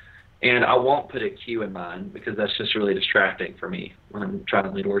 And I won't put a cue in mine because that's just really distracting for me when I'm trying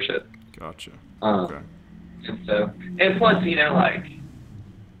to lead worship. Gotcha. Okay. And plus, you know, like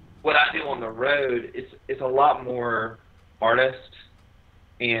what I do on the road, it's a lot more artist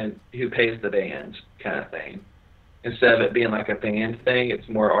and who pays the band kind of thing. Instead of it being like a band thing, it's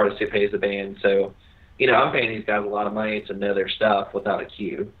more artist who pays the band. So, you know, I'm paying these guys a lot of money to know their stuff without a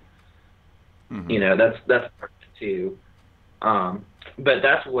cue. You know, that's part of it too. But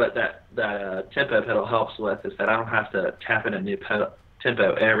that's what that tempo pedal helps with, is that I don't have to tap in a new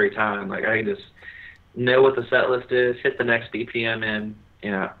tempo every time. Like I can just know what the set list is, hit the next BPM in,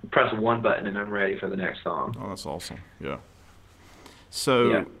 you know, press one button and I'm ready for the next song. Oh, that's awesome. Yeah.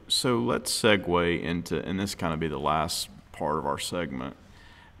 So let's segue into, and this kind of be the last part of our segment,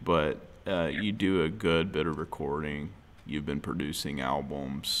 but you do a good bit of recording. You've been producing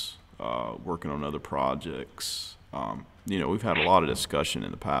albums. working on other projects. We've had a lot of discussion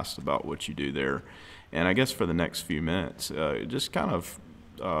in the past about what you do there. And I guess for the next few minutes, just kind of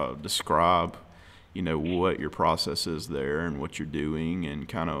describe, what your process is there and what you're doing and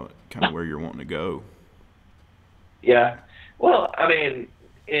kind of where you're wanting to go. Yeah. Well, I mean,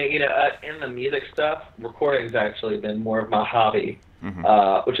 in the music stuff, recording's actually been more of my hobby,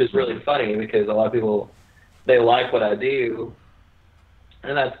 which is really funny because a lot of people, they like what I do,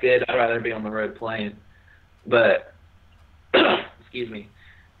 and that's good. I'd rather be on the road playing. But, excuse me,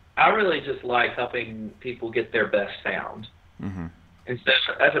 I really just like helping people get their best sound. Mm-hmm. And so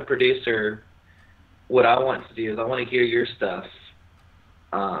as a producer, what I want to do is I want to hear your stuff.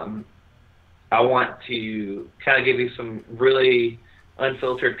 I want to kind of give you some really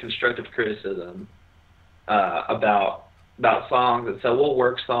unfiltered constructive criticism about songs. And so we'll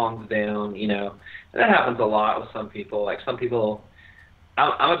work songs down, and that happens a lot with some people. Like some people,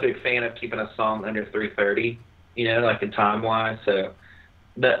 I'm a big fan of keeping a song under 3:30, like in time-wise. So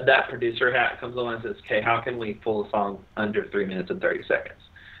that producer hat comes on and says, okay, how can we pull a song under 3 minutes and 30 seconds?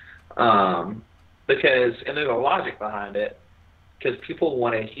 Because, and there's a logic behind it, because people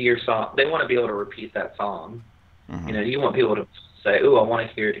want to hear they want to be able to repeat that song. Mm-hmm. You want people to say, "Ooh, I want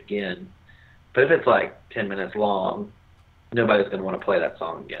to hear it again." But if it's like 10 minutes long, nobody's going to want to play that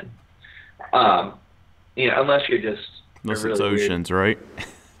song again. Unless you're just unless really it's Oceans, weird.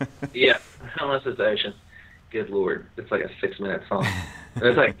 Right? Yeah, unless it's Oceans. Good Lord, it's like a 6-minute song.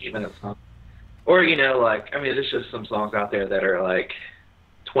 It's like an 8-minute song. Or there's just some songs out there that are like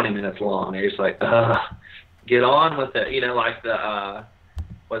 20 minutes long. And you're just like, get on with it. Like the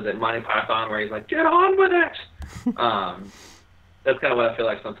was it Monty Python, where he's like, get on with it. That's kind of what I feel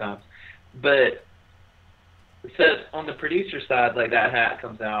like sometimes. But so on the producer side, like that hat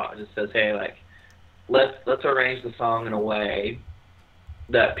comes out and it says, hey, like let's arrange the song in a way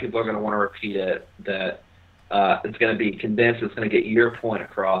that people are going to want to repeat it, that it's going to be condensed, it's going to get your point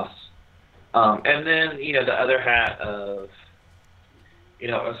across. And then, the other hat of,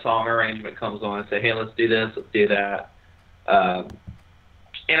 a song arrangement comes on and say, hey, let's do this, let's do that.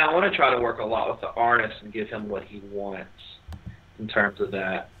 And I want to try to work a lot with the artist and give him what he wants in terms of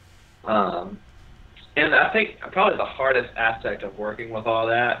that. And I think probably the hardest aspect of working with all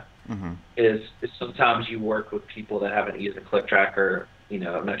that is sometimes you work with people that haven't used a click tracker,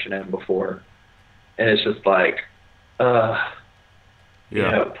 a metronome before. And it's just like, play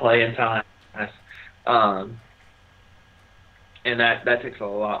in time. And that takes a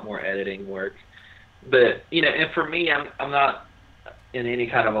lot more editing work. But, and for me, I'm not in any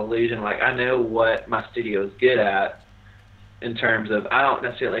kind of illusion. Like, I know what my studio is good at in terms of I don't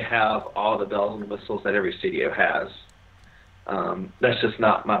necessarily have all the bells and whistles that every studio has. That's just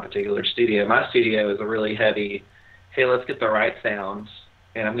not my particular studio. My studio is a really heavy, hey, let's get the right sounds,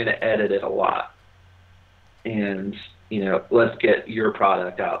 and I'm going to edit it a lot. And, let's get your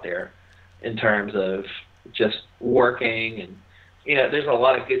product out there in terms of just working. And, there's a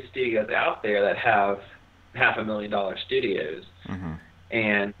lot of good studios out there that have $500,000 studios,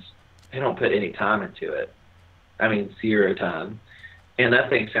 and they don't put any time into it. I mean, 0 time. And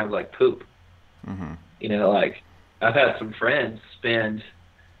that thing sounds like poop. Like, I've had some friends spend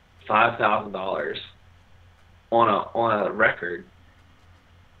 $5,000 on a record,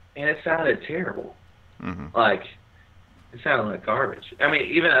 and it sounded terrible. Like, it sounded like garbage. I mean,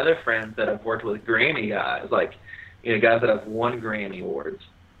 even other friends that have worked with Grammy guys, like, guys that have won Grammy Awards,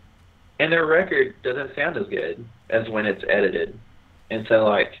 and their record doesn't sound as good as when it's edited. And so,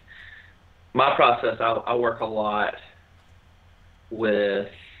 like, my process, I work a lot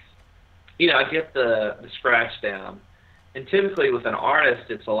with, I get the scratch down. And typically with an artist,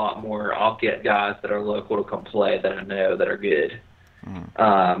 it's a lot more, I'll get guys that are local to come play that I know that are good.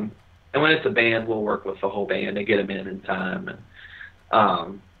 And when it's a band, we'll work with the whole band and get them in time.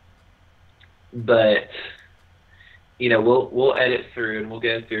 And, but, we'll edit through and we'll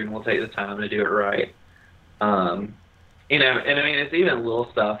go through and we'll take the time to do it right. And I mean, it's even little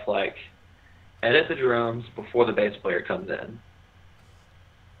stuff like edit the drums before the bass player comes in.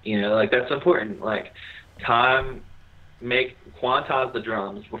 Like that's important. Like quantize the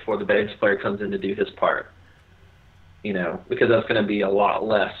drums before the bass player comes in to do his part. Because that's going to be a lot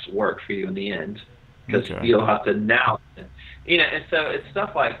less work for you in the end. Because you'll have to now, and so it's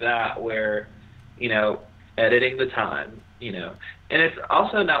stuff like that where, editing the time, and it's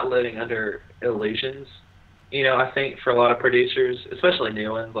also not living under illusions. I think for a lot of producers, especially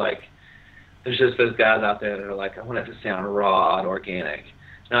new ones, like there's just those guys out there that are like, I want it to sound raw and organic.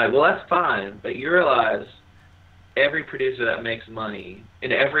 And I'm like, well, that's fine, but you realize every producer that makes money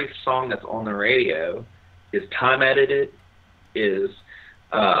and every song that's on the radio is time edited, is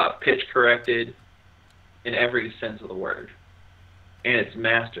pitch corrected in every sense of the word, and it's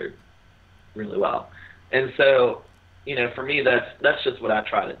mastered really well. And so, for me, that's just what I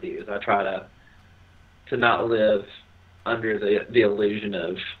try to do. Is I try to not live under the illusion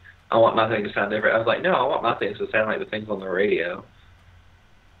of I want my thing to sound different. I was like, no, I want my things to sound like the things on the radio,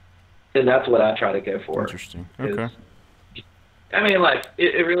 and that's what I try to go for. Interesting. Okay. I mean, like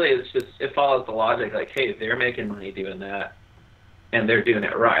it really is just it follows the logic. Like, hey, they're making money doing that, and they're doing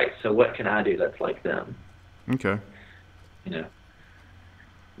it right. So what can I do that's like them? Okay.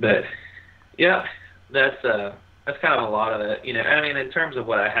 But yeah, that's kind of a lot of it. I mean, in terms of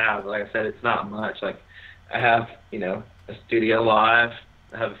what I have, like I said, it's not much. Like I have, a studio live.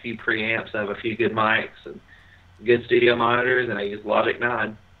 I have a few preamps. I have a few good mics and good studio monitors, and I use Logic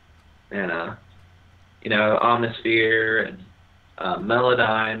 9 and Omnisphere and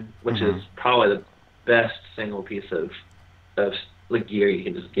Melodyne, which is probably the best single piece of gear you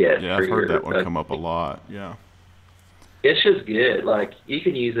can just get. Yeah, I've heard that one come up a lot. Yeah. It's just good. Like you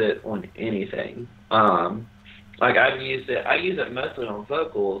can use it on anything. Like I use it mostly on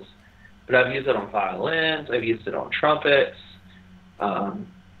vocals, but I've used it on violins. I've used it on trumpets.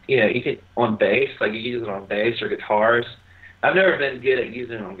 You can on bass. Like you use it on bass or guitars. I've never been good at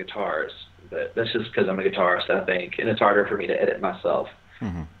using it on guitars, but that's just because I'm a guitarist, I think, and it's harder for me to edit myself.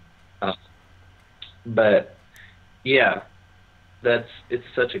 But yeah, it's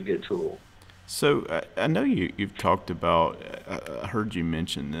such a good tool. So I know you've talked about. I heard you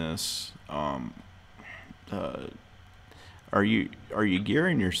mention this. Are you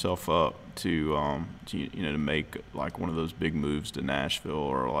gearing yourself up to make like one of those big moves to Nashville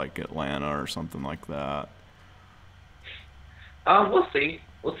or like Atlanta or something like that? We'll see.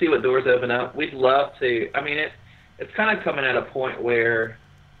 We'll see what doors open up. We'd love to. I mean, it's kind of coming at a point where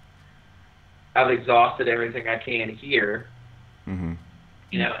I've exhausted everything I can here.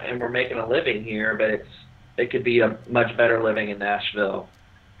 And we're making a living here, but it could be a much better living in Nashville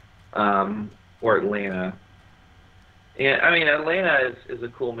or Atlanta. And I mean, Atlanta is a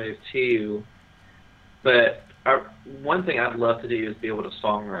cool move too, but one thing I'd love to do is be able to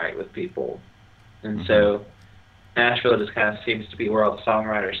songwrite with people, and so Nashville just kind of seems to be where all the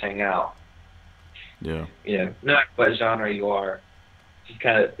songwriters hang out. Yeah. No matter what genre you are, just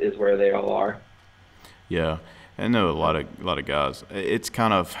kind of is where they all are. Yeah. I know a lot of guys. It's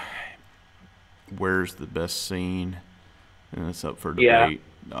kind of where's the best scene, and it's up for debate.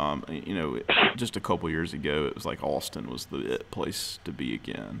 Just a couple years ago, it was like Austin was the place to be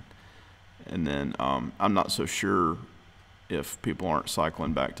again, and then I'm not so sure if people aren't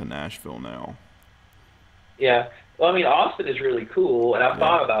cycling back to Nashville now. Yeah, well, I mean, Austin is really cool, and I've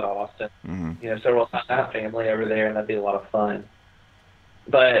thought about Austin. Several times. I have family over there, and that'd be a lot of fun.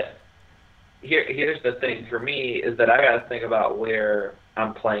 But here's the thing for me is that I got to think about where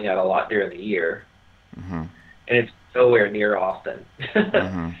I'm playing at a lot during the year, and it's nowhere near Austin.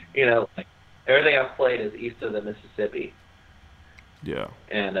 Like everything I've played is east of the Mississippi. Yeah,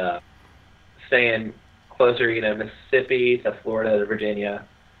 and staying closer, Mississippi to Florida to Virginia,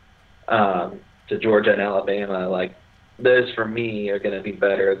 to Georgia and Alabama. Like those for me are going to be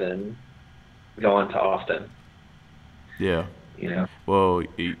better than going to Austin. Yeah. Well,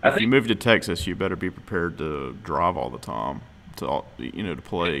 if you move to Texas, you better be prepared to drive all the time to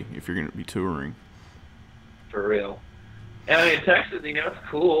play if you're going to be touring. For real. And I mean, Texas, it's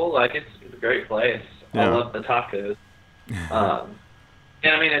cool. Like it's a great place. I love the tacos. And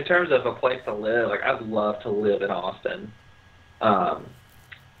I mean, in terms of a place to live, like I'd love to live in Austin.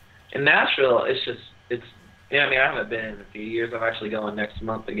 In Nashville, I haven't been in a few years. I'm actually going next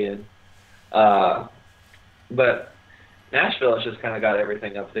month again. But Nashville has just kind of got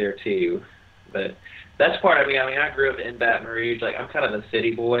everything up there too, but that's part of me. I mean, I grew up in Baton Rouge. Like I'm kind of a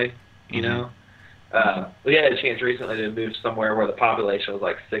city boy, We had a chance recently to move somewhere where the population was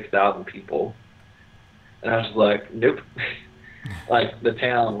like 6,000 people, and I was like, nope. Like the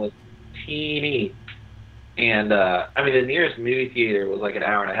town was teeny, and I mean the nearest movie theater was like an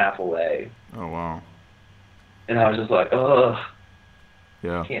hour and a half away. Oh wow! And I was just like, ugh,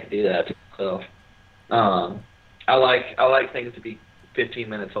 yeah, can't do that to myself. I like things to be 15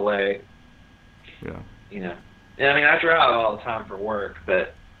 minutes away. Yeah. And I mean, I drive all the time for work,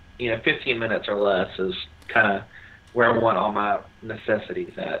 but 15 minutes or less is kind of where I want all my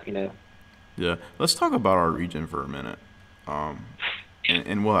necessities at. Yeah. Let's talk about our region for a minute,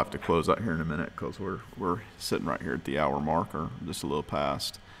 and we'll have to close out here in a minute because we're sitting right here at the hour marker, just a little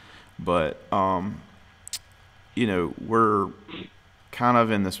past. But we're kind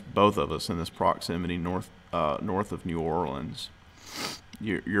of in this, both of us in this proximity north of New Orleans.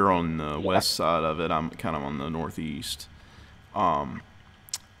 You're on the west side of it. I'm kind of on the northeast.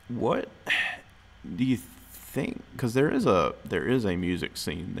 What do you think? Because there is a music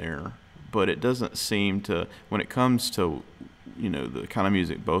scene there, but it doesn't seem to, when it comes to, the kind of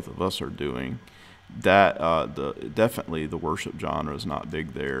music both of us are doing, that definitely the worship genre is not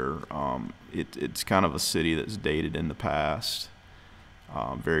big there. It's kind of a city that's dated in the past.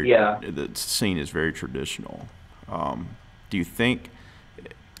 Yeah. The scene is very traditional. Do you think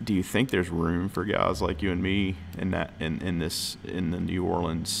there's room for guys like you and me in the New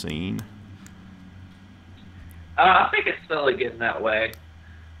Orleans scene? I think it's slowly getting that way.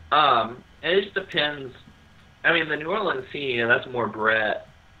 And it just depends. I mean, the New Orleans scene, that's more Brett.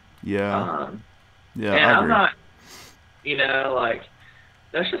 Yeah. Yeah, And I I'm agree. not, like,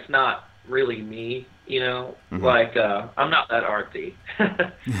 that's just not really me, Mhm. Like, I'm not that artsy.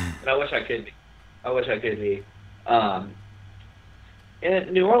 And I wish I could be. I wish I could be. Um,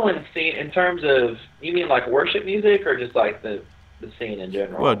 in New Orleans scene, in terms of, you mean like worship music or just like the scene in Well,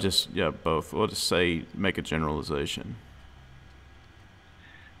 general? just yeah, both. We'll just say make a generalization.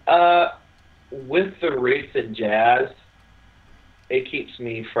 Uh, with the roots in jazz, it keeps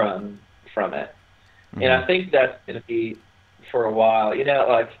me from it. And Mhm. I think that's going to be for a while.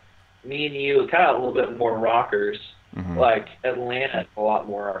 Like me and you, kind of a little bit more rockers. Mhm. Like Atlanta's a lot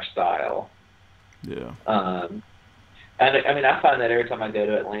more our style. Yeah. Um, and I mean, I find that every time I go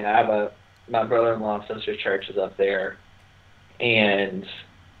to Atlanta, I have my brother-in-law and sister church is up there, and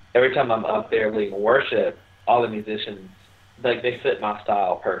every time I'm up there leading worship, all the musicians like they fit my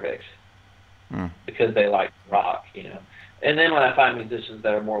style perfect Mm. because they like rock. And then when I find musicians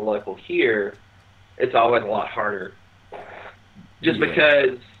that are more local here, it's always a lot harder just Yeah.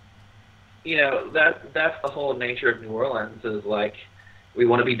 because that's the whole nature of New Orleans is like we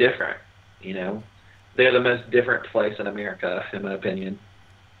want to be different. You know, they're the most different place in America, in my opinion.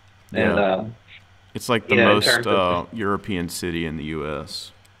 And Yeah. It's like the in most terms of European city in the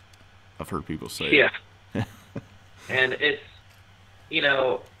U.S. I've heard people say yeah, it. and it's you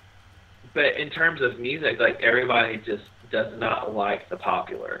know, but in terms of music, like everybody just does not like the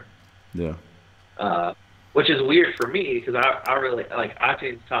popular, Yeah. uh, which is weird for me because I really like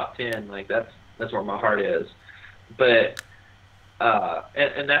iTunes top 10, like that's where my heart is, but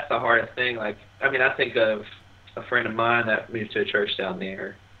and that's the hardest thing. Like, I mean, I think of a friend of mine that moved to a church down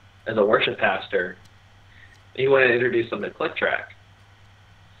there as a worship pastor. He wanted to introduce them to Click Track,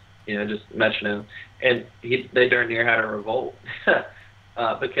 just mention him, and they darn near had a revolt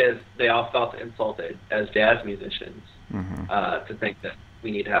because they all felt insulted as jazz musicians Mhm. to think that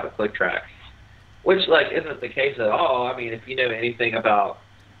we need to have a Click Track, which like isn't the case at all. I mean, if you know anything about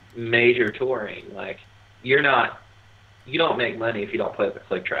major touring, like you're not you don't make money if you don't play the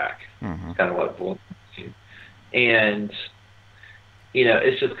Click Track. Mhm. It's kind of what it boils down to. And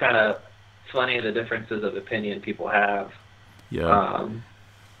it's just kind of funny the differences of opinion people have. Yeah. Um,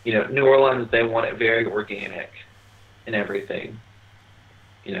 New Orleans, they want it very organic and everything.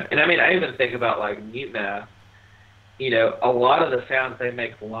 And I mean, I even think about like Mute Math. A lot of the sounds they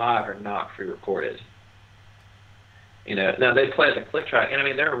make live are not pre-recorded. Now they play the Click Track, and I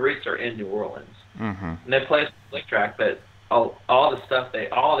mean their roots are in New Orleans, Mhm. and they play the Click Track, but all the stuff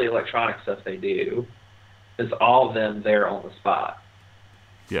all the electronic stuff they do is all of them there on the spot.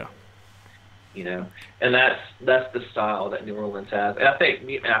 Yeah. And that's the style that New Orleans has. And I think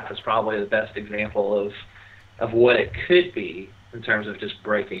Mute Math is probably the best example of what it could be in terms of just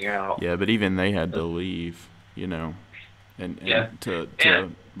breaking out. Yeah, but even they had to leave, and Yeah,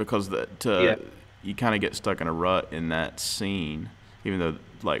 and because yeah, you kind of get stuck in a rut in that scene. Even though,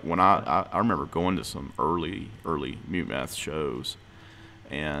 like when I remember going to some early Mute Math shows,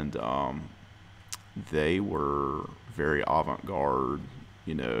 and they were very avant-garde,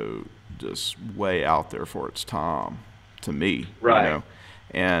 just way out there for its time to me, right.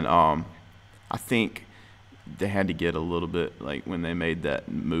 and I think they had to get a little bit like when they made that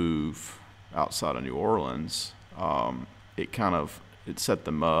move outside of New Orleans, it set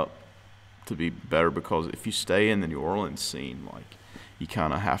them up to be better because if you stay in the New Orleans scene, like you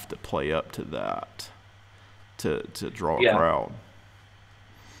kind of have to play up to that to draw a Yeah, crowd.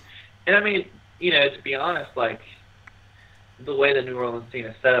 and I mean, to be honest, like the way the New Orleans scene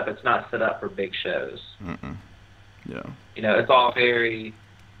is set up, it's not set up for big shows. Mm-mm. Yeah. It's all very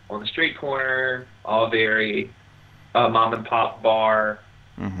on the street corner, all very mom and pop bar.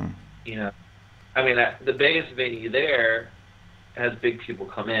 Mhm. I mean, the biggest venue there has big people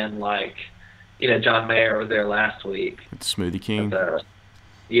come in, like, John Mayer was there last week It's Smoothie at King. the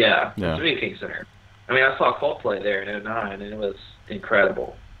Yeah. Community King Center. I mean, I saw Coldplay there in '09, and it was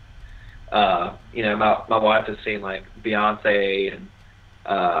incredible. My wife has seen, like, Beyonce, and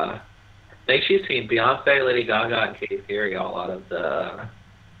I think she's seen Beyonce, Lady Gaga, and Katy Perry all out of the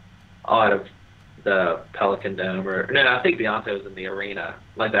out of the Pelican Dome, or no, I think Beyonce was in the arena,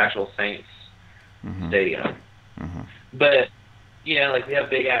 like the actual Saints Mhm. stadium. Mhm. But like we have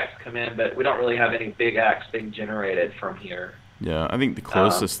big acts come in, but we don't really have any big acts being generated from here. Yeah, I think the Um,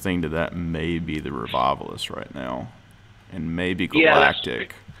 closest thing to that may be the Revivalists right now, and maybe yeah, that's true.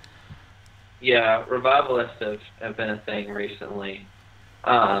 Galactic. Yeah, revivalists have been a thing recently.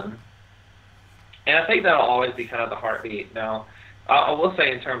 Um, and I think that'll always be kind of the heartbeat. Now, I will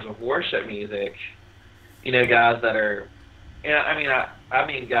say in terms of worship music, guys that are, I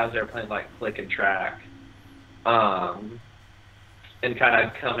mean guys that are playing like click and track, um, and kind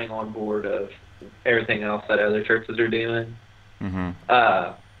of coming on board of everything else that other churches are doing. Mhm.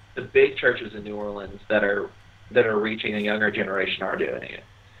 Uh, the big churches in New Orleans that are reaching a younger generation are doing it.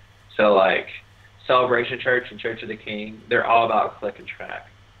 So like Celebration Church and Church of the King, they're all about click and track.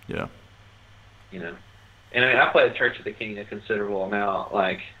 Yeah. You know, and I mean I played Church of the King a considerable amount.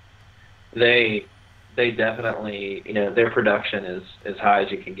 Like they definitely their production is as high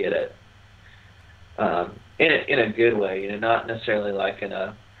as you can get it. In a good way, not necessarily like in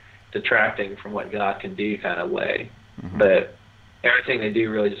a detracting from what God can do kind of way, Mhm. but everything they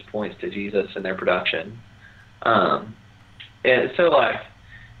do really just points to Jesus in their production. Um, and so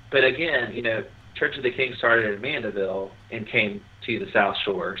but again, Church of the King started in Mandeville and came to the South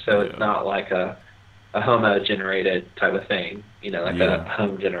Shore, so it's Yeah. not like a homo generated type of thing, like a Yeah.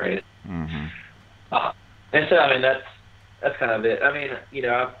 home generated. Mhm. Uh, and so I mean that's kind of it. I mean,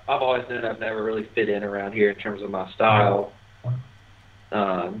 I've always known I've never really fit in around here in terms of my style.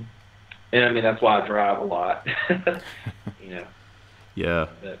 Um, and I mean that's why I drive a lot. you know, Yeah.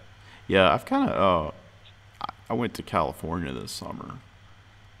 but Yeah. I've kind of. I went to California this summer,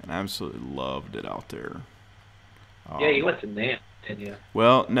 and I absolutely loved it out there. yeah, you Um, went to Nant, didn't you?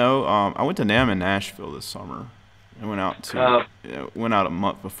 well, no, I went to NAM in Nashville this summer. I Um, went out a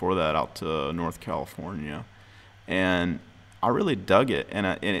month before that out to North California, and I really dug it, and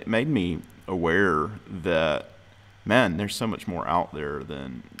it made me aware that, man, there's so much more out there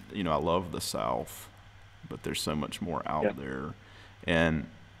than I love the South, but there's so much more yeah, out there, and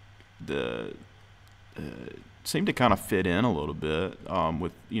the uh, seemed to kind of fit in a little bit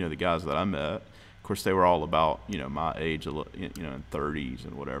with the guys that I met. Of course, they were all about my age, in 30s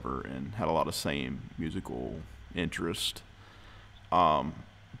and whatever, and had a lot of same musical interest. Um,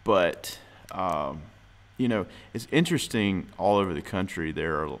 but um, it's interesting. All over the country,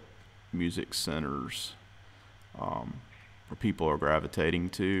 there are music centers um, where people are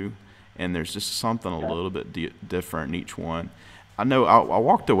gravitating to, and there's just something a little bit different in each one. I know I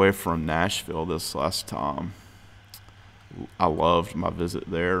walked away from Nashville this last time. I loved my visit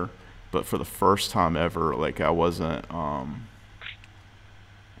there, but for the first time ever, like I wasn't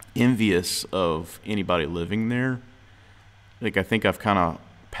envious of anybody living there. Like I think I've kind of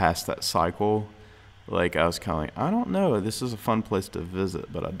passed that cycle. Like I was kind of like, I don't know, this is a fun place to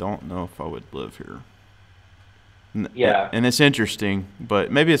visit, but I don't know if I would live here. yeah, And it's interesting,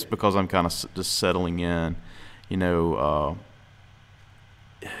 but maybe it's because I'm kind of just settling in, you know,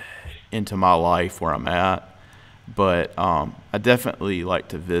 into my life where I'm at. But I definitely like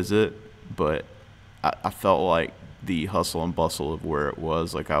to visit, but I felt like the hustle and bustle of where it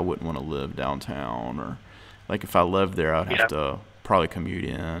was, like I wouldn't want to live downtown, or like if I lived there, I'd have yeah, to probably commute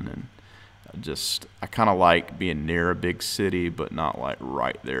in, and I kind of like being near a big city, but not like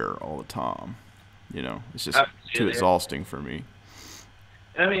right there all the time. It's just I too feel there. exhausting for me.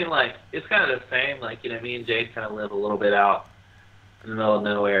 I mean, like it's kind of the same. Like me and Jade kind of live a little bit out in the middle of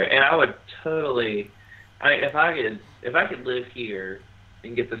nowhere, and I would totally. If I could live here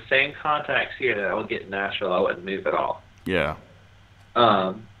and get the same contacts here that I would get in Nashville, I wouldn't move at all. Yeah,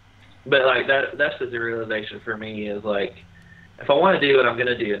 Um, but like that's just the realization for me is like if I want to do what I'm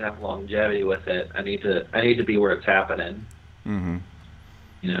gonna do and have longevity with it, I need to be where it's happening. mm-hmm.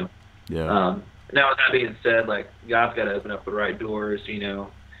 You know. Yeah, Now with that being said, like God's got to open up the right doors.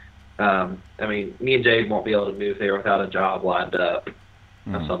 I mean, me and Jade won't be able to move there without a job lined up of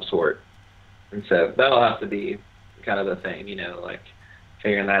mm-hmm. some sort, and so that'll have to be kind of the thing. Like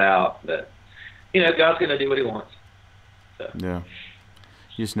figuring that out. But God's gonna do what He wants. So Yeah.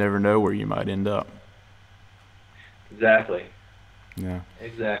 You just never know where you might end up. exactly, Yeah.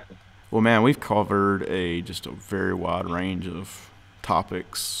 exactly. Well, man, we've covered just a very wide range of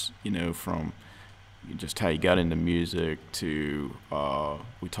topics, from just how you got into music to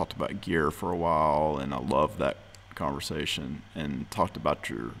we talked about gear for a while, and I love that conversation, and talked about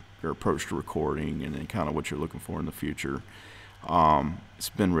your approach to recording, and then kind of what you're looking for in the future. It's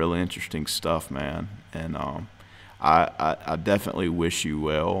been really interesting stuff, man, and I definitely wish you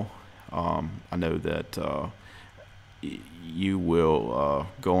well. I know that you will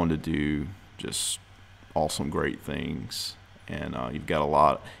go on to do just awesome, great things, and you've got a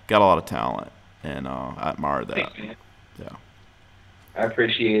lot of talent, and I admire that. Thanks, man. Yeah. I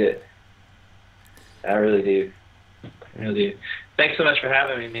appreciate it. I really do. I really do. Thanks so much for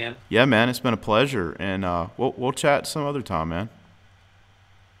having me, man. Yeah, man, it's been a pleasure, and we'll chat some other time, man.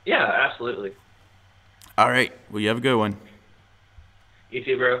 Yeah, absolutely. All right. Well, you have a good one. You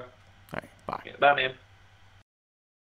too, bro. All right. Bye. Bye, man.